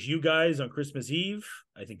they face you guys on Christmas Eve.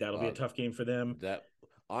 I think that'll be a tough game for them.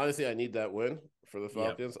 Honestly, I need that win for the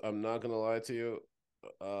Falcons. Yep. I'm not going to lie to you.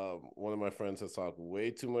 One of my friends has talked way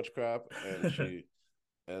too much crap,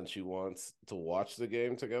 and she wants to watch the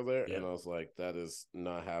game together. Yep. And I was like, that is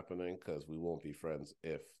not happening because we won't be friends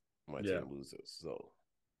if my team loses. So,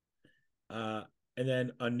 and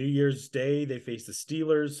then on New Year's Day, they face the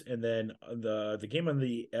Steelers. And then the game on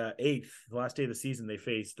the 8th, the last day of the season, they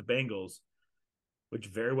face the Bengals, which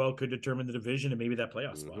very well could determine the division and maybe that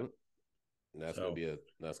playoff spot. And that's gonna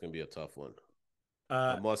be a tough one.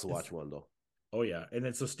 A must watch one though. Oh yeah, and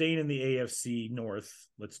then so staying in the AFC North,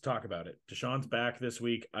 let's talk about it. Deshaun's back this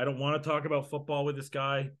week. I don't want to talk about football with this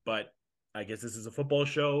guy, but I guess this is a football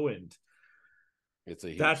show, and it's a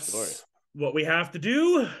huge story. What we have to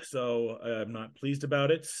do. So I'm not pleased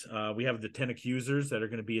about it. We have the 10 accusers that are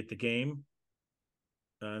going to be at the game.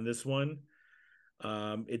 In this one,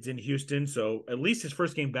 it's in Houston, so at least his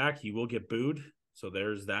first game back, he will get booed. So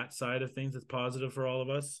there's that side of things that's positive for all of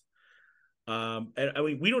us. And I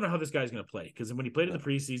mean, we don't know how this guy's going to play because when he played in the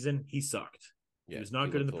preseason, he sucked. Yeah, he was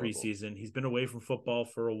not good in the preseason. He's been away from football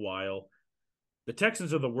for a while. The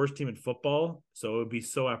Texans are the worst team in football, so it would be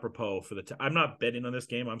so apropos for I'm not betting on this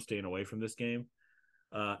game. I'm staying away from this game.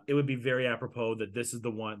 It would be very apropos that this is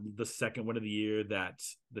the second one of the year that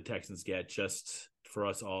the Texans get, just for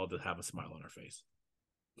us all to have a smile on our face.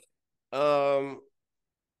 All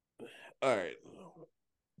right.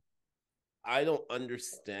 I don't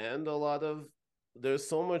understand a lot of. There's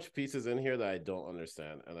so much pieces in here that I don't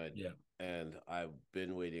understand, and I've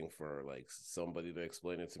been waiting for like somebody to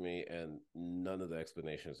explain it to me, and none of the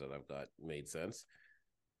explanations that I've got made sense.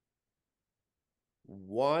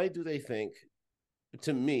 Why do they think?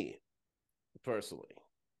 To me, personally,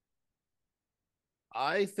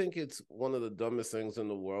 I think it's one of the dumbest things in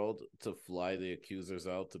the world to fly the accusers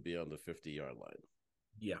out to be on the 50-yard line.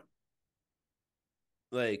 Yeah.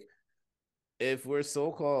 Like, if we're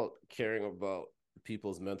so-called caring about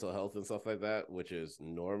people's mental health and stuff like that, which is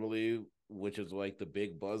like the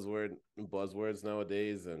big buzzwords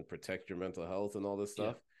nowadays, and protect your mental health and all this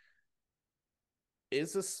stuff,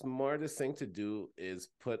 is the smartest thing to do is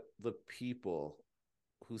put the people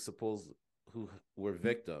who were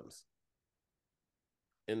victims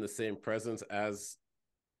in the same presence as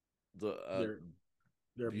the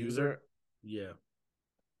their abuser. Yeah.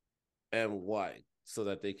 And why? So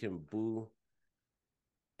that they can boo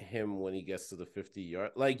him when he gets to the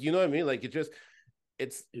 50-yard. Like, you know what I mean? Like, it's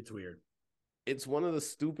weird. It's one of the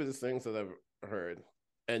stupidest things that I've heard,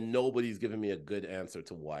 and nobody's given me a good answer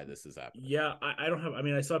to why this is happening. Yeah, I don't have. I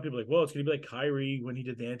mean, I saw people like, well, it's gonna be like Kyrie when he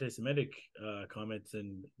did the anti-Semitic comments,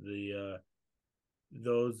 and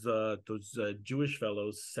those Jewish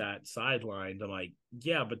fellows sat sidelined. I'm like,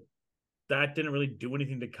 yeah, but that didn't really do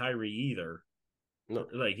anything to Kyrie either. No,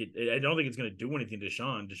 like I don't think it's going to do anything to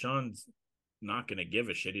Deshaun. Deshaun's not going to give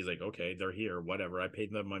a shit. He's like, okay, they're here, whatever. I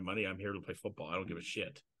paid them my money. I'm here to play football. I don't give a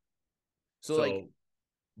shit. So like,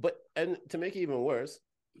 and to make it even worse,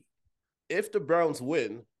 if the Browns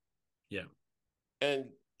win, and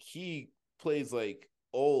he plays like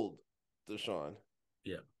old Deshaun,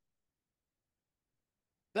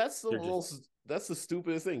 that's the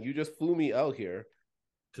stupidest thing. You just flew me out here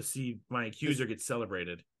to see my accuser get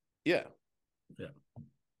celebrated. Yeah.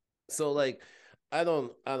 So like, I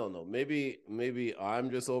don't know. Maybe I'm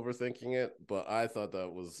just overthinking it, but I thought that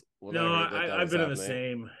was I've been in the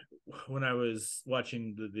same. When I was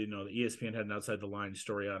watching the ESPN had an Outside the Line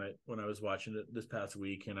story on it when I was watching it this past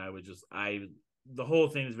week, and the whole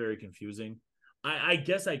thing is very confusing. I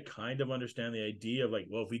guess I kind of understand the idea of like,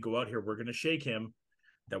 well, if we go out here, we're going to shake him,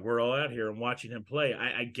 that we're all out here and watching him play.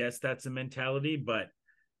 I guess that's a mentality, but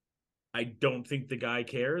I don't think the guy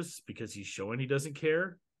cares because he's showing he doesn't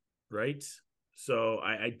care, right? So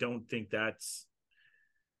I don't think that's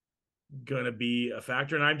going to be a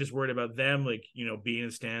factor. And I'm just worried about them, like, being in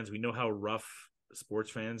the stands. We know how rough sports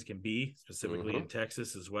fans can be, specifically in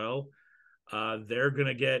Texas as well. They're going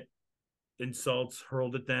to get insults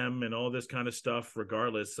hurled at them and all this kind of stuff,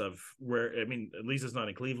 regardless of where. I mean, at least it's not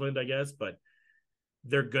in Cleveland, I guess, but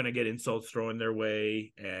they're going to get insults thrown their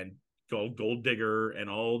way. And gold digger and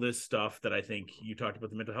all this stuff that I think you talked about,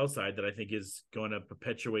 the mental health side, that I think is going to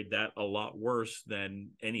perpetuate that a lot worse than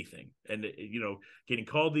anything. And, getting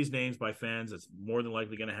called these names by fans, that's more than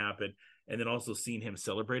likely going to happen. And then also seeing him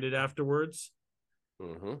celebrated afterwards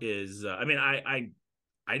is,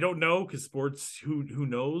 I don't know, because sports, who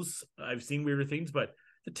knows? I've seen weirder things, but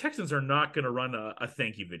the Texans are not going to run a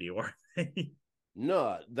thank you video, are they?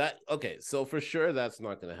 No, okay. So for sure, that's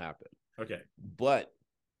not going to happen. Okay. But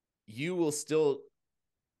we are still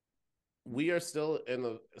in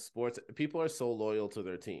the sports. People are so loyal to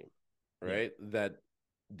their team, right? Yeah. That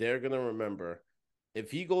they're going to remember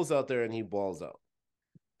if he goes out there and he balls out.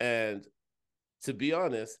 And to be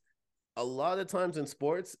honest, a lot of times in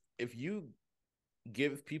sports, if you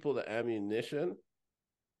give people the ammunition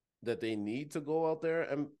that they need to go out there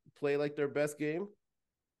and play like their best game.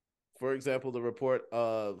 For example, the report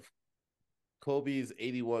of Kobe's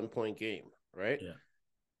 81-point game, right? Yeah.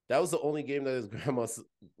 That was the only game that his grandma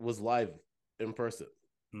was live in person,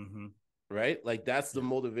 right? Like, that's the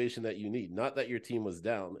motivation that you need. Not that your team was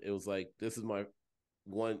down. It was like, this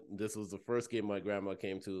was the first game my grandma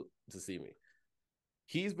came to see me.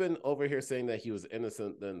 He's been over here saying that he was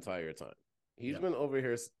innocent the entire time. He's been over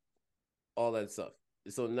here, all that stuff.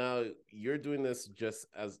 So now you're doing this just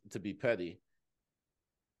as to be petty.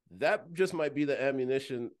 That just might be the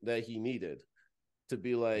ammunition that he needed to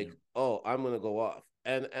be like, oh, I'm going to go off.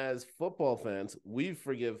 And as football fans, we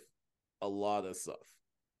forgive a lot of stuff.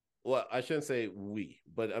 Well, I shouldn't say we,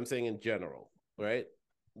 but I'm saying in general, right?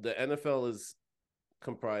 The NFL is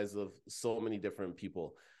comprised of so many different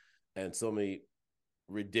people and so many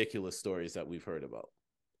ridiculous stories that we've heard about.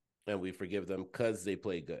 And we forgive them because they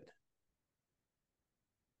play good.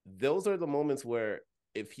 Those are the moments where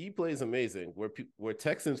if he plays amazing, where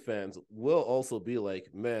Texans fans will also be like,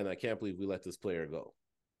 man, I can't believe we let this player go.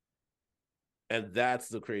 And that's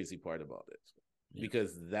the crazy part about it. Yeah.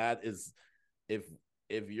 Because that is, if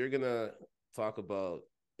you're going to talk about,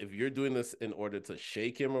 if you're doing this in order to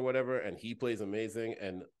shake him or whatever, and he plays amazing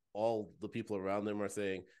and all the people around him are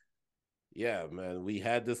saying, yeah, man, we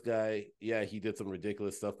had this guy. Yeah, he did some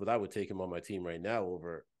ridiculous stuff, but I would take him on my team right now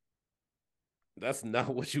over. That's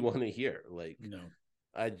not what you want to hear. Like, no,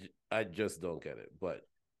 I just don't get it, but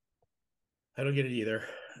I don't get it either.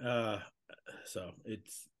 So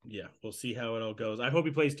it's, we'll see how it all goes. I hope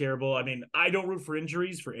he plays terrible. I mean, I don't root for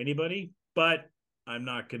injuries for anybody, but I'm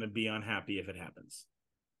not going to be unhappy if it happens.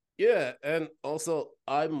 Yeah. And also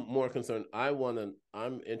I'm more concerned.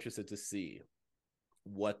 I'm interested to see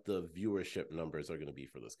what the viewership numbers are going to be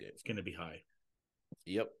for this game. It's going to be high.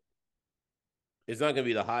 Yep. It's not going to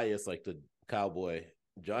be the highest like the Cowboy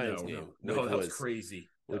Giants game. No, that was crazy.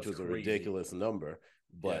 Which was a ridiculous number.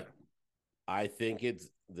 But I think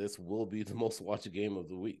this will be the most watched game of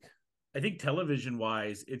the week. I think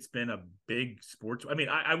television-wise, it's been a big sports. I mean,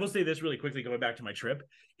 I will say this really quickly, going back to my trip.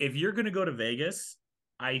 If you're going to go to Vegas,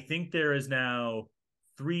 I think there is now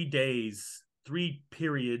 3 days, 3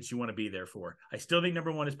 periods you want to be there for. I still think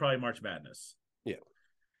number one is probably March Madness.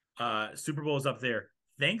 Yeah. Super Bowl is up there.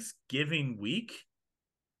 Thanksgiving week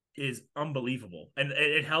is unbelievable. And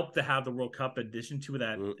it helped to have the World Cup addition to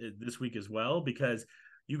that this week as well, because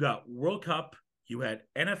you got World Cup, you had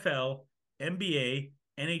NFL, NBA,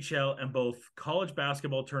 NHL, and both college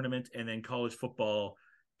basketball tournament and then college football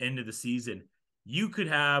end of the season. You could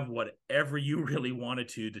have whatever you really wanted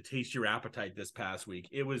to taste your appetite this past week.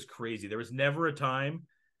 It was crazy. There was never a time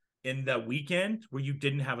in the weekend where you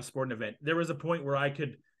didn't have a sporting event. There was a point where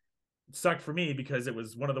it sucked for me because it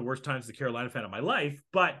was one of the worst times as a Carolina fan of my life.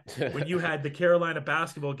 But when you had the Carolina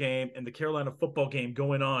basketball game and the Carolina football game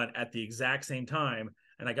going on at the exact same time,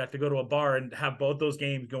 and I got to go to a bar and have both those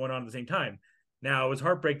games going on at the same time. Now, it was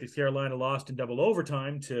heartbreak that Carolina lost in double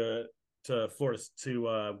overtime to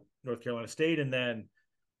North Carolina State, and then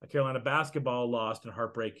Carolina basketball lost in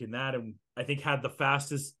heartbreak in that, and I think had the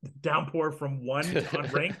fastest downpour from one to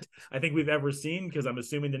unranked I think we've ever seen, because I'm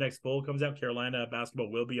assuming the next poll comes out, Carolina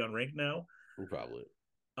basketball will be unranked now. Probably.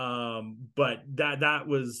 But that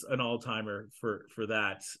was an all-timer for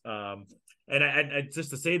that. And I just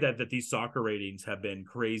to say that these soccer ratings have been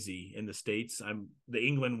crazy in the States. The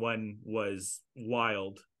England one was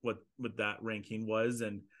wild what that ranking was,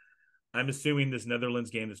 and I'm assuming this Netherlands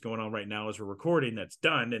game that's going on right now as we're recording, that's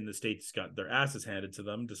done, and the States got their asses handed to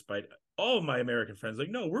them, despite all of my American friends like,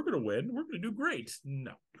 no, we're going to win. We're going to do great.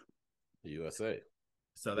 No. The USA.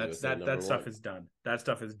 So that stuff is done. That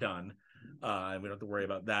stuff is done. And we don't have to worry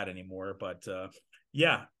about that anymore. But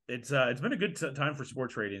it's been a good time for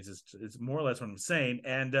sports ratings. It's more or less what I'm saying.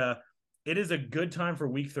 And it is a good time for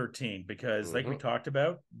week 13 because like we talked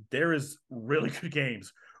about, there is really good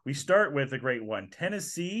games. We start with a great one.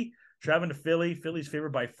 Tennessee traveling to Philly. Philly's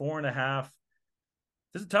favored by 4.5.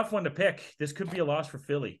 This is a tough one to pick. This could be a loss for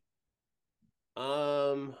Philly.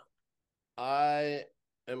 I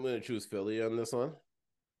am going to choose Philly on this one.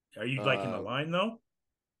 Are you liking the line though?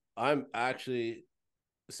 I'm actually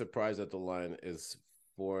surprised that the line is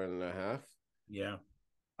 4.5. Yeah.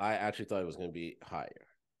 I actually thought it was going to be higher.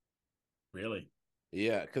 Really?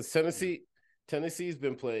 Yeah, because Tennessee's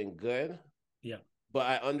been playing good. Yeah. But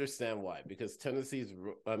I understand why, because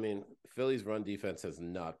Philly's run defense has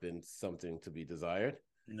not been something to be desired.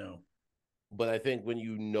 No. But I think when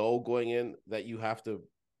you know going in that you have to,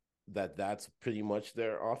 that's pretty much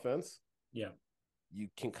their offense. Yeah. You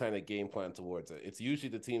can kind of game plan towards it. It's usually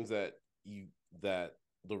the teams that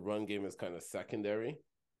the run game is kind of secondary,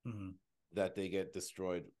 that they get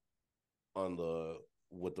destroyed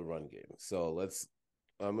with the run game. So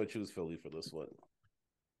I'm gonna choose Philly for this one.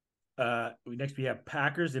 Next we have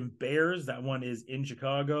Packers and Bears. That one is in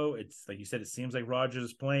Chicago. It's like you said, it seems like Rodgers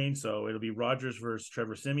is playing, so it'll be Rodgers versus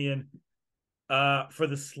Trevor Siemian. For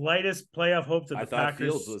the slightest playoff hopes of the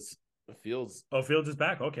Packers. Fields. Oh, Fields is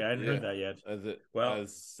back. Okay, I hadn't heard that yet. As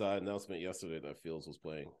announcement yesterday that Fields was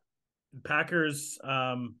playing. Packers.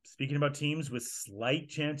 Speaking about teams with slight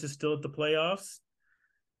chances still at the playoffs,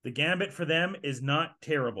 the gambit for them is not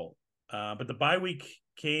terrible. But the bye week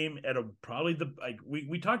came at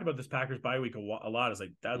we talked about this Packers bye week a lot. It's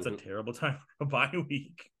like that's a terrible time for a bye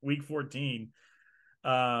week 14,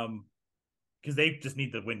 because they just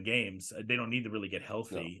need to win games. They don't need to really get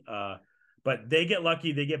healthy. No. But they get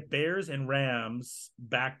lucky. They get Bears and Rams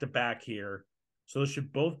back to back here, so those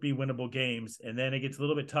should both be winnable games. And then it gets a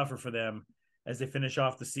little bit tougher for them as they finish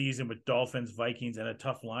off the season with Dolphins, Vikings, and a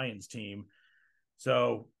tough Lions team.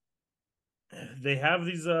 So they have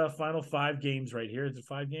these final 5 games right here. Is it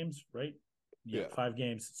 5 games, right? Yeah, 5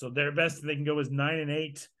 games. So their best they can go is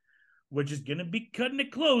 9-8, which is going to be cutting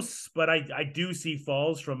it close. But I do see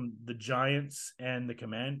falls from the Giants and the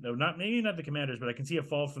maybe not the Commanders, but I can see a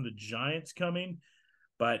fall from the Giants coming.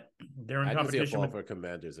 But they're in competition. I can see a fall for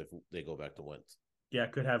Commanders if they go back to Wentz. Yeah,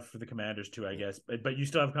 could have for the Commanders too, I guess. But you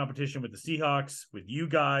still have competition with the Seahawks, with you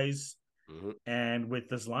guys, and with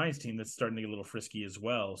this Lions team that's starting to get a little frisky as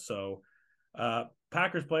well. So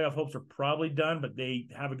Packers playoff hopes are probably done, but they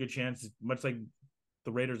have a good chance, much like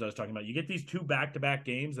the Raiders I was talking about. You get these 2 back-to-back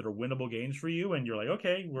games that are winnable games for you, and you're like,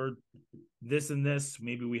 okay, we're this and this.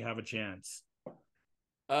 Maybe we have a chance.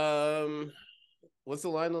 What's the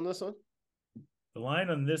line on this one? The line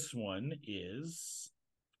on this one is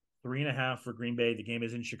 3.5 for Green Bay. The game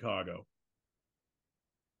is in Chicago.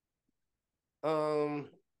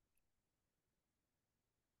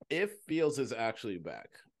 If Fields is actually back,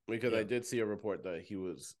 because I did see a report that he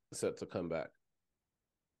was set to come back.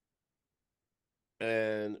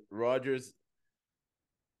 And Rodgers,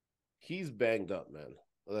 he's banged up, man.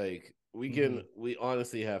 Like we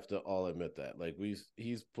honestly have to all admit that. Like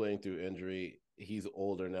he's playing through injury. He's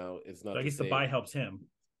older now. It's not. So I guess the bye helps him.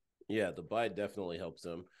 Yeah, the bye definitely helps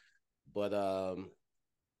him. But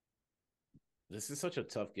this is such a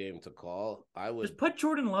tough game to call. I would just put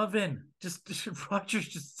Jordan Love in. Just Rodgers,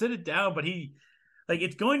 just sit it down. But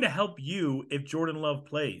it's going to help you if Jordan Love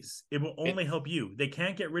plays. It will only help you. They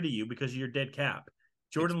can't get rid of you because of your dead cap.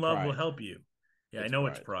 Jordan Love will help you. Yeah, I know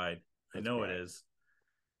it's pride. I know it is.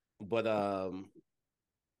 But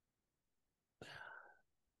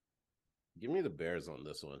give me the Bears on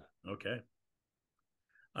this one. Okay.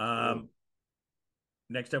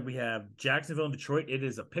 Next up we have Jacksonville and Detroit. It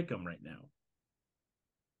is a pick'em right now.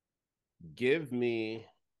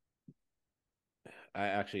 I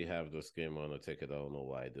actually have this game on a ticket. I don't know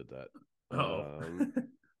why I did that.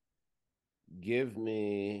 Give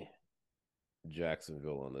me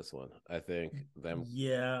Jacksonville on this one. I think them.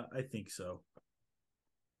 Yeah, I think so.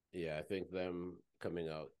 Yeah, I think them coming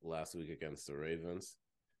out last week against the Ravens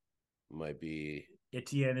might be.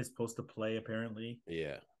 Etienne is supposed to play, apparently.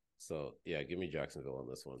 Yeah. So, yeah, give me Jacksonville on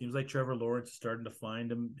this one. Seems like Trevor Lawrence is starting to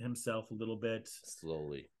find himself a little bit.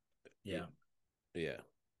 Slowly. Yeah. Yeah.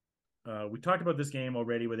 We talked about this game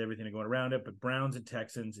already with everything going around it, but Browns and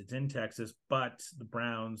Texans, it's in Texas, but the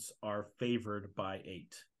Browns are favored by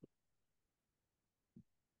 8.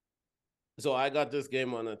 So I got this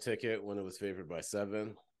game on a ticket when it was favored by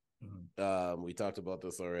 7. We talked about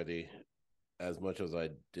this already. As much as I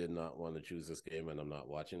did not want to choose this game and I'm not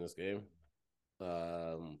watching this game,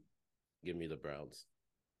 give me the Browns.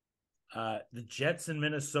 The Jets in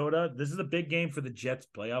Minnesota. This is a big game for the Jets'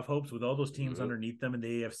 playoff hopes with all those teams underneath them in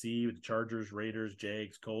the AFC with the Chargers, Raiders,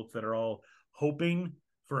 Jags, Colts that are all hoping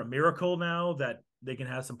for a miracle now that they can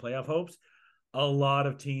have some playoff hopes. A lot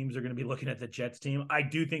of teams are going to be looking at the Jets team. I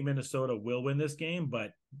do think Minnesota will win this game,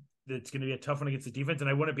 but it's going to be a tough one against the defense, and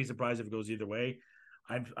I wouldn't be surprised if it goes either way.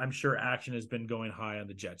 I'm sure action has been going high on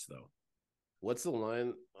the Jets though. What's the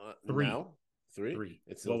line 3 now? 3. 3.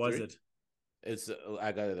 It's what was 3? it? It's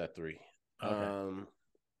I got it at 3. Okay.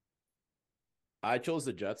 I chose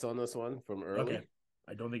the Jets on this one from early. Okay.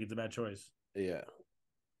 I don't think it's a bad choice. Yeah.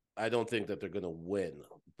 I don't think that they're going to win,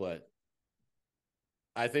 but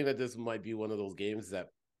I think that this might be one of those games that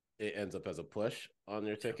it ends up as a push on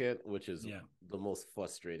your ticket, which is the most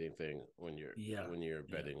frustrating thing when you're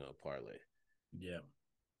betting a parlay. Yeah.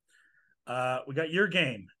 We got your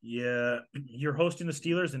game. Yeah, you're hosting the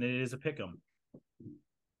Steelers, and it is a pick'em.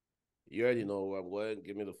 You already know where I'm going.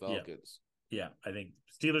 Give me the Falcons. Yeah, I think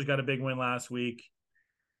Steelers got a big win last week.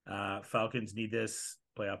 Falcons need this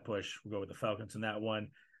playoff push. We'll go with the Falcons in that one.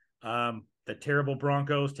 The terrible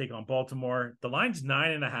Broncos take on Baltimore. The line's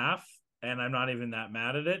 9.5, and I'm not even that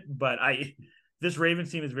mad at it. But this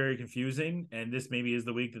Ravens team is very confusing, and this maybe is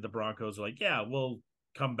the week that the Broncos are like, yeah, we'll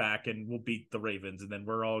come back and we'll beat the Ravens, and then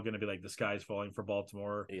we're all going to be like, the sky's falling for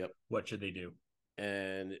Baltimore. Yep. What should they do?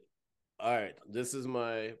 And all right, this is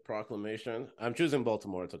my proclamation. I'm choosing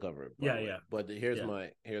Baltimore to cover it. Yeah. But here's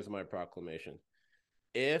my proclamation.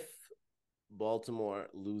 If Baltimore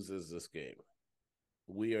loses this game,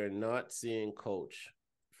 we are not seeing Coach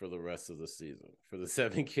for the rest of the season. For the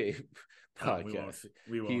 7K podcast,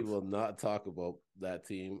 we won't. He will not talk about that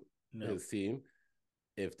team, his team,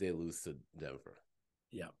 if they lose to Denver.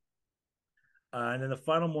 Yeah. And then the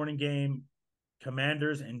final morning game,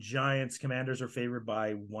 Commanders and Giants. Commanders are favored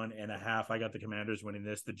by 1.5. I got the Commanders winning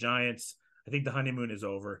this. The Giants, I think the honeymoon is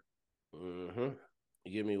over. Mm-hmm.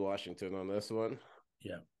 Give me Washington on this one.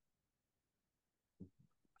 Yeah.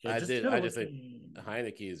 I just think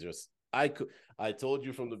Heineke is just. I told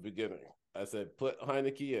you from the beginning. I said put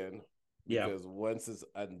Heineke in because Wentz is.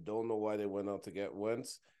 I don't know why they went out to get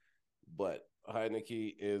Wentz, but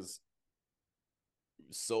Heineke is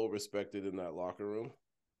so respected in that locker room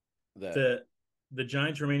that the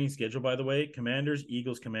Giants' remaining schedule, by the way, Commanders,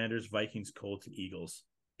 Eagles, Commanders, Vikings, Colts, Eagles.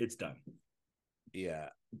 It's done. Yeah.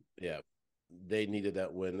 They needed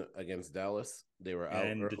that win against Dallas. They were out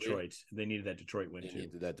and early. Detroit. They needed that Detroit win too.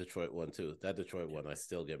 Needed that Detroit one too. That Detroit one I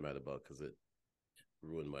still get mad about because it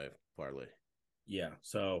ruined my parlay. Yeah.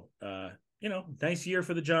 So nice year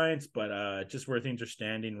for the Giants, but just where things are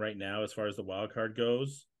standing right now as far as the wild card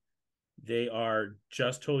goes, they are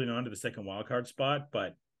just holding on to the second wild card spot,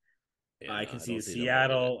 but I can see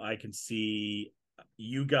Seattle. I can see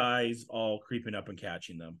you guys all creeping up and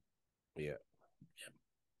catching them. Yeah.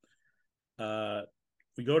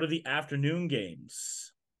 We go to the afternoon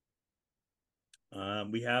games.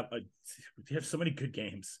 We have so many good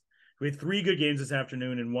games. We had 3 good games this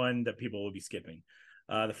afternoon and one that people will be skipping.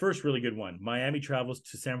 The first really good one, Miami travels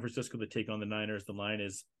to San Francisco to take on the Niners. The line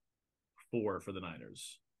is 4 for the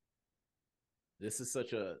Niners. This is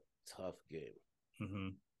such a tough game. Mm-hmm.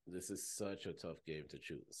 This is such a tough game to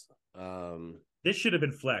choose. This should have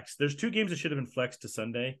been flexed. There's 2 games that should have been flexed to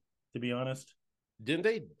Sunday, to be honest.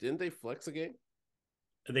 Didn't they flex a game?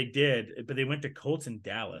 They did, but they went to Colts and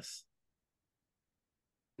Dallas.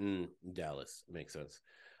 Dallas makes sense.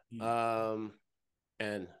 Yeah.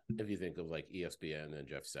 And if you think of like ESPN and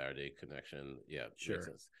Jeff Saturday connection, sure. Makes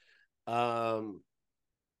sense.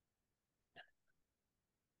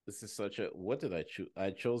 This is such a. What did I choose?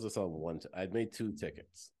 I chose this on one. I made 2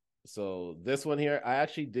 tickets. So this one here, I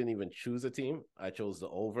actually didn't even choose a team. I chose the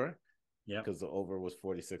over. Yeah, because the over was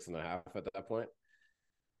 46.5 at that point.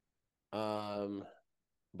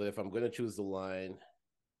 But if I'm going to choose the line,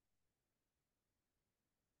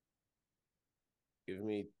 give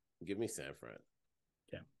me San Fran.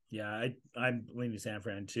 Yeah, I'm leaning San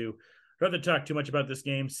Fran too. I'd rather talk too much about this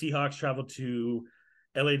game. Seahawks travel to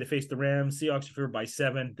LA to face the Rams. Seahawks are favored by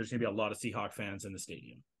 7. There's going to be a lot of Seahawk fans in the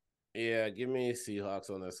stadium. Yeah, give me Seahawks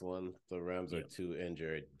on this one. The Rams are too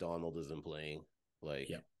injured. Donald isn't playing.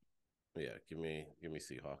 Give me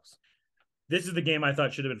Seahawks. This is the game I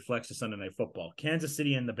thought should have been flexed to Sunday Night Football. Kansas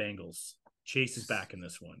City and the Bengals. Chase is back in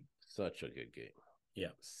this one. Such a good game.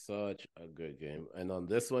 Yeah. Such a good game. And on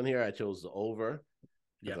this one here, I chose the over.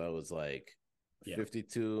 Because I was like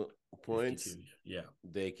 52 points. 52, yeah.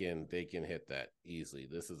 They can hit that easily.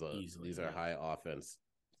 These are high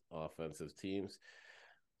offensive teams.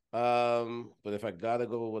 But if I gotta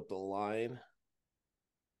go with the line,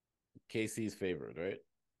 KC's favored, right?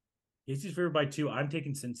 KC's favored by 2. I'm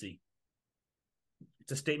taking Cincy.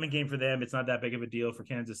 It's a statement game for them. It's not that big of a deal for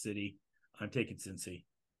Kansas City. I'm taking Cincy.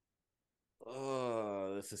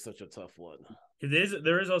 Oh, this is such a tough one.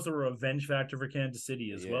 There is also a revenge factor for Kansas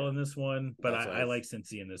City as well in this one, but I like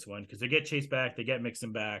Cincy in this one because they get Chase back, they get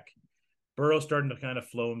Mixon back. Burrow's starting to kind of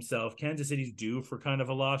flow himself. Kansas City's due for kind of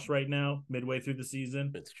a loss right now, midway through the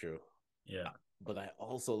season. It's true. Yeah. But I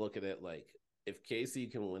also look at it like if KC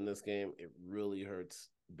can win this game, it really hurts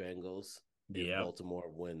Bengals if Baltimore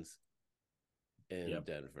wins in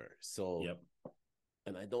Denver. So,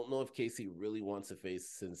 and I don't know if KC really wants to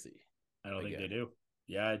face Cincy. I don't think they do.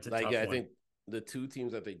 Yeah, it's a tough one. I think the two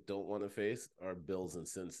teams that they don't want to face are Bills and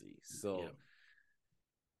Cincy. So,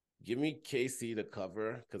 give me KC to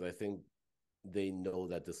cover because I think they know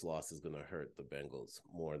that this loss is going to hurt the Bengals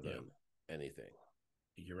more than anything.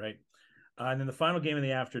 You're right. And then the final game of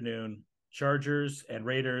the afternoon, Chargers and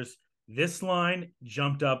Raiders. This line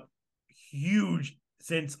jumped up huge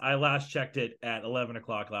since I last checked it at 11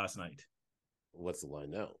 o'clock last night. What's the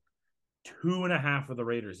line now? 2.5 for the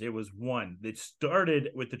Raiders. It was 1. It started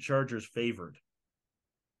with the Chargers favored.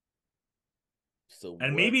 So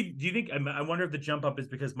and maybe, do you think, I wonder if the jump up is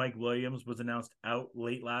because Mike Williams was announced out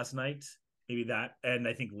late last night. Maybe that, and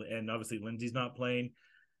obviously Lindsey's not playing.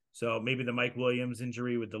 So maybe the Mike Williams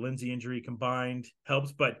injury with the Lindsey injury combined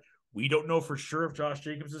helps, but we don't know for sure if Josh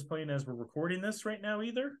Jacobs is playing as we're recording this right now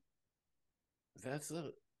either. That's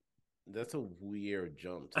a weird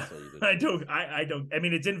jump to tell you I don't. I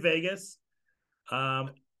mean, it's in Vegas. When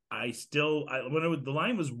the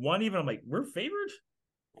line was 1 even, I'm like, we're favored?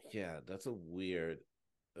 Yeah, that's a weird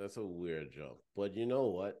jump. But you know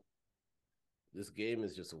what? This game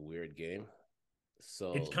is just a weird game.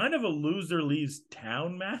 So it's kind of a loser leaves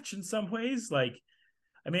town match in some ways. Like,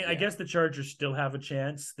 I mean, I guess the Chargers still have a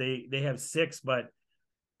chance. They have 6, but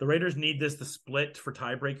the Raiders need this to split for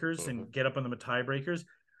tiebreakers and get up on them at tiebreakers.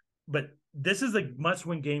 But this is a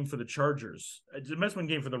must-win game for the Chargers. It's a must-win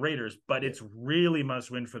game for the Raiders, but it's really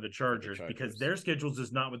must-win for the Chargers because their schedules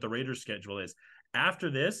is not what the Raiders' schedule is.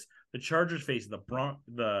 After this, the Chargers face the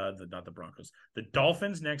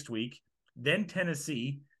Dolphins next week, then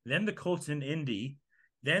Tennessee, then the Colts in Indy,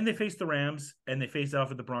 then they face the Rams, and they face off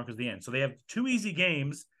at the Broncos at the end. So they have 2 easy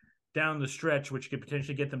games down the stretch, which could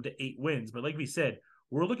potentially get them to 8 wins. But like we said,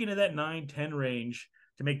 we're looking at that 9-10 range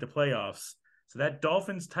to make the playoffs. So that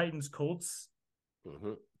Dolphins, Titans, Colts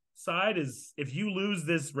side is, if you lose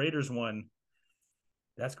this Raiders one,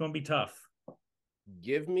 that's going to be tough.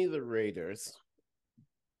 Give me the Raiders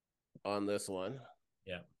on this one.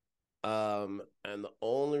 Yeah. And the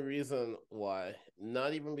only reason why,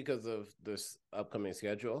 not even because of this upcoming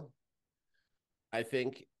schedule, I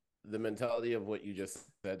think the mentality of what you just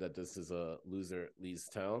said, that this is a loser leaves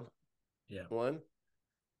town one.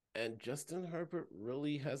 And Justin Herbert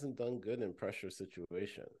really hasn't done good in pressure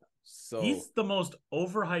situation. So he's the most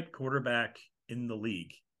overhyped quarterback in the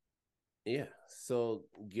league. Yeah. So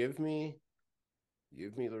give me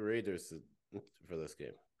the Raiders for this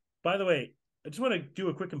game. By the way, I just want to do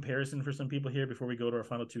a quick comparison for some people here before we go to our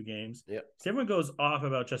final 2 games. Yep. So everyone goes off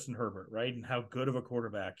about Justin Herbert, right? And how good of a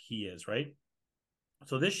quarterback he is, right?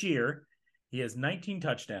 So this year, he has 19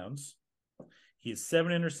 touchdowns. He has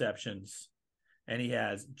 7 interceptions. And he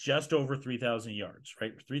has just over 3,000 yards,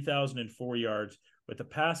 right? 3,004 yards with a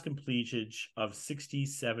pass completion of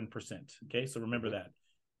 67%. Okay, so remember that.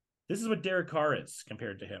 This is what Derek Carr is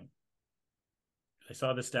compared to him. I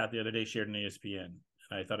saw this stat the other day shared on ESPN,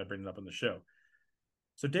 and I thought I'd bring it up on the show.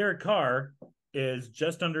 So Derek Carr is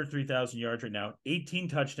just under 3,000 yards right now, 18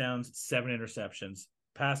 touchdowns, 7 interceptions,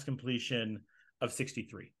 pass completion of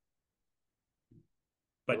 63.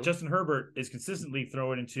 But Justin Herbert is consistently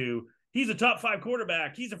throwing into, he's a top 5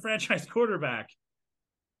 quarterback. He's a franchise quarterback.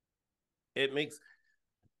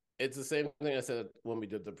 It's the same thing I said when we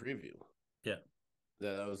did the preview. Yeah.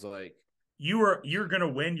 That I was like, you're going to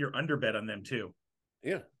win your underbet on them too.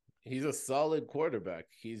 Yeah. He's a solid quarterback.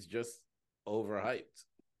 He's just overhyped.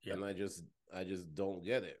 Yeah. And I just don't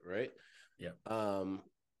get it, right? Yeah.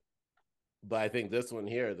 But I think this one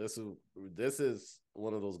here, this is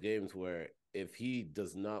one of those games where if he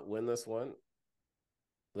does not win this one,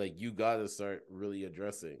 like, you got to start really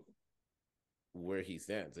addressing where he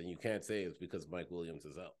stands. And you can't say it's because Mike Williams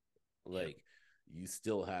is out. Like, you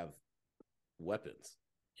still have weapons.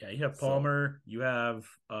 Yeah, you have Palmer, you have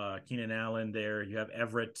Keenan Allen there, you have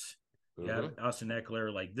Everett, you have Austin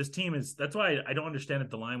Eckler. Like, this team is, that's why I don't understand if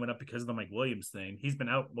the line went up because of the Mike Williams thing. He's been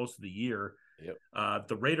out most of the year. Yep.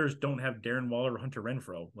 The Raiders don't have Darren Waller or Hunter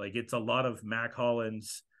Renfrow. Like, it's a lot of Mac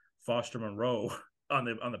Hollins, Foster Monroe on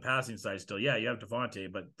the passing side still. Yeah, you have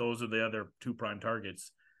Devontae, but those are the other 2 prime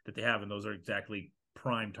targets that they have, and those are exactly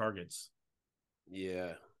prime targets.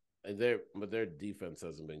 Yeah. And their defense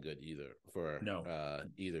hasn't been good either for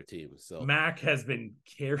either team. So Mac has been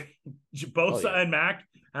carrying both and Mac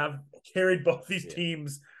have carried both these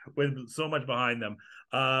teams with so much behind them.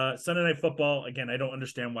 Sunday Night Football, again, I don't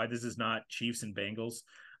understand why this is not Chiefs and Bengals.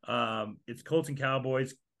 It's Colts and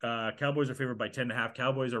Cowboys. Cowboys are favored by 10.5.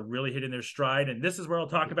 Cowboys are really hitting their stride. And this is where I'll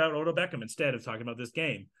talk about Odell Beckham instead of talking about this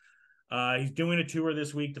game. He's doing a tour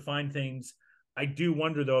this week to find things. I do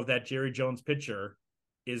wonder though if that Jerry Jones pitcher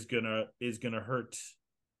is gonna hurt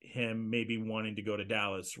him maybe wanting to go to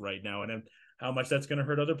Dallas right now, and how much that's gonna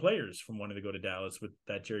hurt other players from wanting to go to Dallas with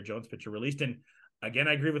that Jerry Jones pitcher released. And again,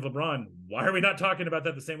 I agree with LeBron. Why are we not talking about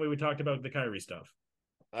that the same way we talked about the Kyrie stuff?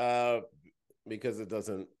 Because it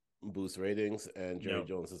doesn't boost ratings, and Jerry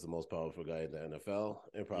Jones is the most powerful guy in the NFL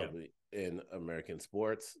and probably in American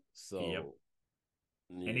sports. So,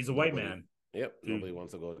 and he's a white man. Yep, nobody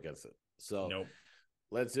wants to go against it. So,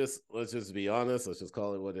 let's just be honest. Let's just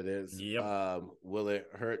call it what it is. Yep. Will it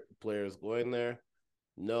hurt players going there?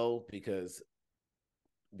 No, because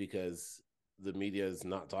the media is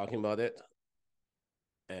not talking about it.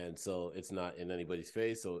 And so it's not in anybody's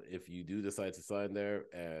face. So if you do decide to sign there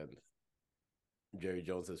and Jerry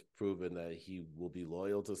Jones has proven that he will be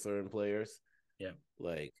loyal to certain players,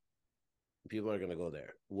 like people are going to go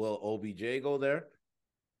there. Will OBJ go there?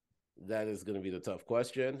 That is going to be the tough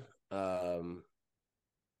question. I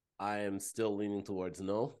am still leaning towards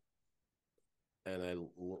no. And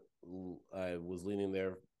I was leaning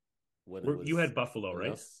there when it was, you had Buffalo,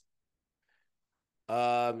 right?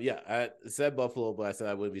 I said Buffalo, but I said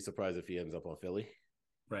I wouldn't be surprised if he ends up on Philly.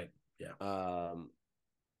 Right. Yeah.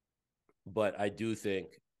 But I do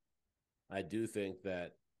think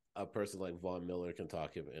that a person like Von Miller can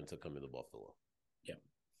talk him into coming to Buffalo.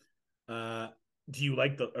 Yeah. Do you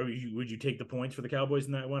like would you take the points for the Cowboys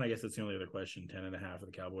in that one? I guess that's the only other question. 10.5 for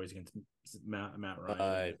the Cowboys against Matt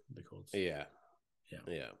Ryan, the Colts. Yeah.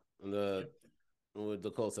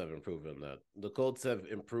 The Colts have improved on that. The Colts have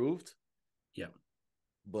improved. Yeah.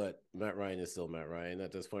 But Matt Ryan is still Matt Ryan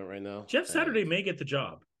at this point right now. Jeff Saturday may get the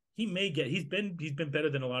job. He's been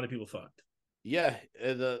better than a lot of people thought. Yeah,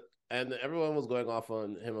 and everyone was going off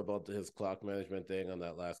on him about his clock management thing on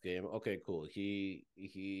that last game. Okay, cool. He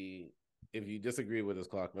if you disagree with his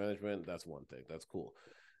clock management, that's one thing. That's cool.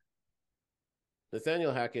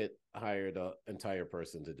 Nathaniel Hackett hired an entire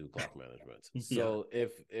person to do clock management. So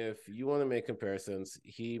if you want to make comparisons,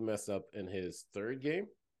 he messed up in his third game.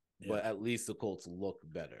 But at least the Colts look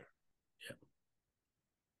better. Yeah.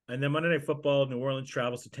 And then Monday Night Football, New Orleans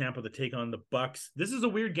travels to Tampa to take on the Bucks. This is a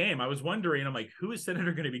weird game. I was wondering, I'm like, who is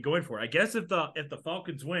Senator going to be going for? I guess if the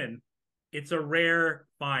Falcons win, it's a rare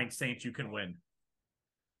find Saints you can win.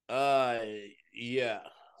 Yeah.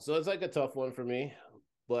 So it's like a tough one for me.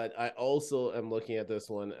 But I also am looking at this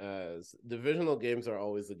one as divisional games are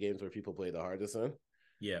always the games where people play the hardest in.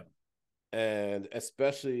 Yeah. And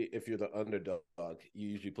especially if you're the underdog, you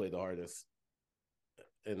usually play the hardest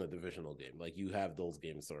in a divisional game. Like you have those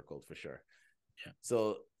games circled for sure. Yeah.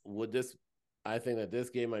 So I think that this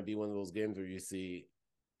game might be one of those games where you see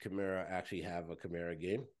Kamara actually have a Kamara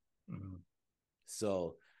game. Mm-hmm.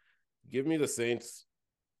 So give me the Saints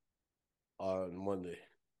on Monday.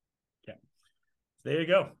 Yeah. There you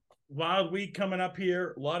go. Wild week coming up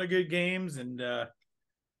here. A lot of good games. And,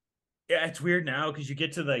 yeah, it's weird now because you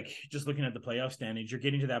get to just looking at the playoff standings, you're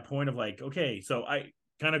getting to that point of okay, so I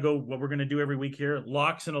kind of go what we're going to do every week here,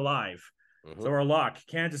 locks and alive. Mm-hmm. So our lock,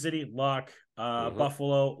 Kansas City, lock,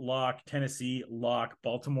 Buffalo, lock, Tennessee, lock,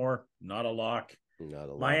 Baltimore, not a lock. Not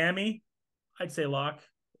a lock. Miami, I'd say lock.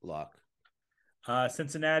 Lock.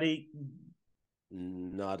 Cincinnati,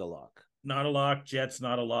 not a lock. Not a lock. Jets,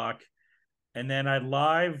 not a lock. And then I'd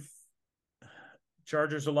live,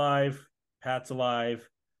 Chargers alive, Pats alive.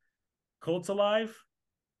 Colts alive?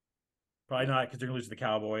 Probably not because they're going to lose to the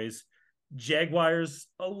Cowboys. Jaguars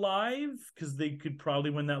alive because they could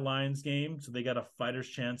probably win that Lions game. So they got a fighter's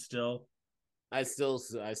chance still. I still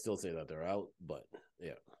say that they're out, but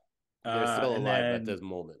yeah. They're still alive at this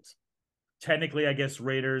moment. Technically, I guess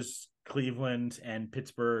Raiders, Cleveland, and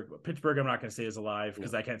Pittsburgh. Pittsburgh I'm not going to say is alive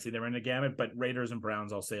because I can't see them in the gamut, but Raiders and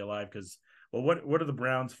Browns I'll say alive because, well, what are the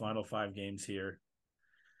Browns' final 5 games here?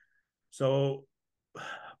 So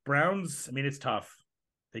Browns, I mean, it's tough.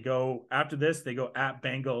 They go after this, they go at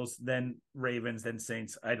Bengals, then Ravens, then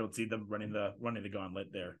Saints. I don't see them running the gauntlet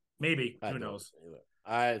there. Maybe. Who knows?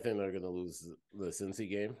 I think they're going to lose the Cincy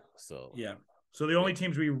game. So yeah. So the only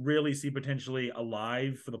teams we really see potentially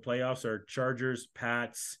alive for the playoffs are Chargers,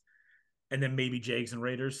 Pats, and then maybe Jags and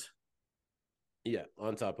Raiders. Yeah,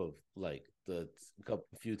 on top of the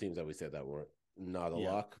few teams that we said that were not a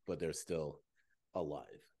lock, but they're still alive.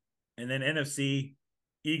 And then NFC,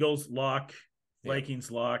 Eagles lock, Vikings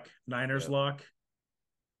lock, Niners lock.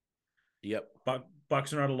 Yep.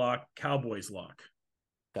 Bucks are not a lock, Cowboys lock.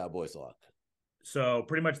 Cowboys lock. So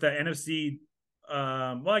pretty much that NFC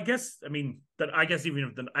Well, I guess even if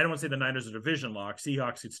I don't want to say the Niners are division lock,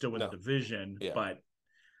 Seahawks could still win the division, but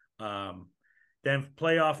then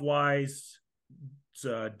playoff wise,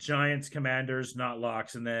 Giants, Commanders, not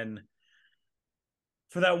locks, and then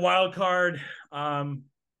for that wild card, Seahawks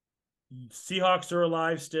are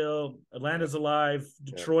alive still. Atlanta's alive.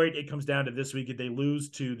 Detroit, it comes down to this week. If they lose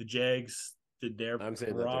to the Jags, they're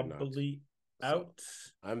probably out.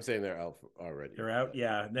 I'm saying they're out already. They're out,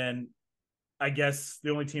 yeah. Then I guess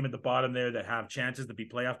the only team at the bottom there that have chances to be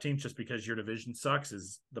playoff teams just because your division sucks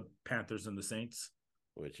is the Panthers and the Saints.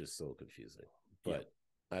 Which is so confusing. But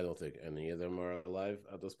I don't think any of them are alive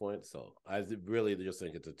at this point. So I really just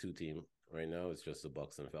think it's a 2-team right now. It's just the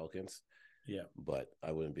Bucs and Falcons. Yeah. But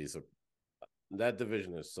I wouldn't be surprised. That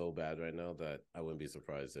division is so bad right now that I wouldn't be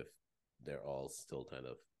surprised if they're all still kind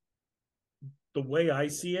of. The way I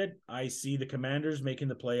see it, I see the Commanders making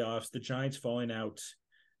the playoffs, the Giants falling out.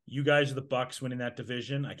 You guys are the Bucs winning that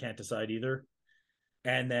division. I can't decide either.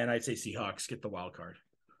 And then I'd say Seahawks get the wild card.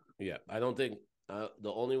 Yeah, I don't think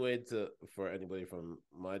the only way for anybody from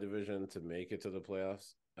my division to make it to the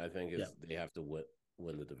playoffs, I think, is they have to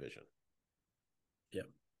win the division. Yeah.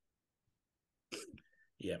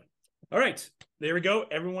 Yeah. All right. There we go.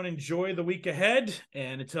 Everyone enjoy the week ahead.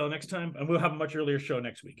 And until next time, and we'll have a much earlier show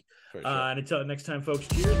next week. For sure. And until next time, folks,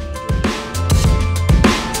 cheers.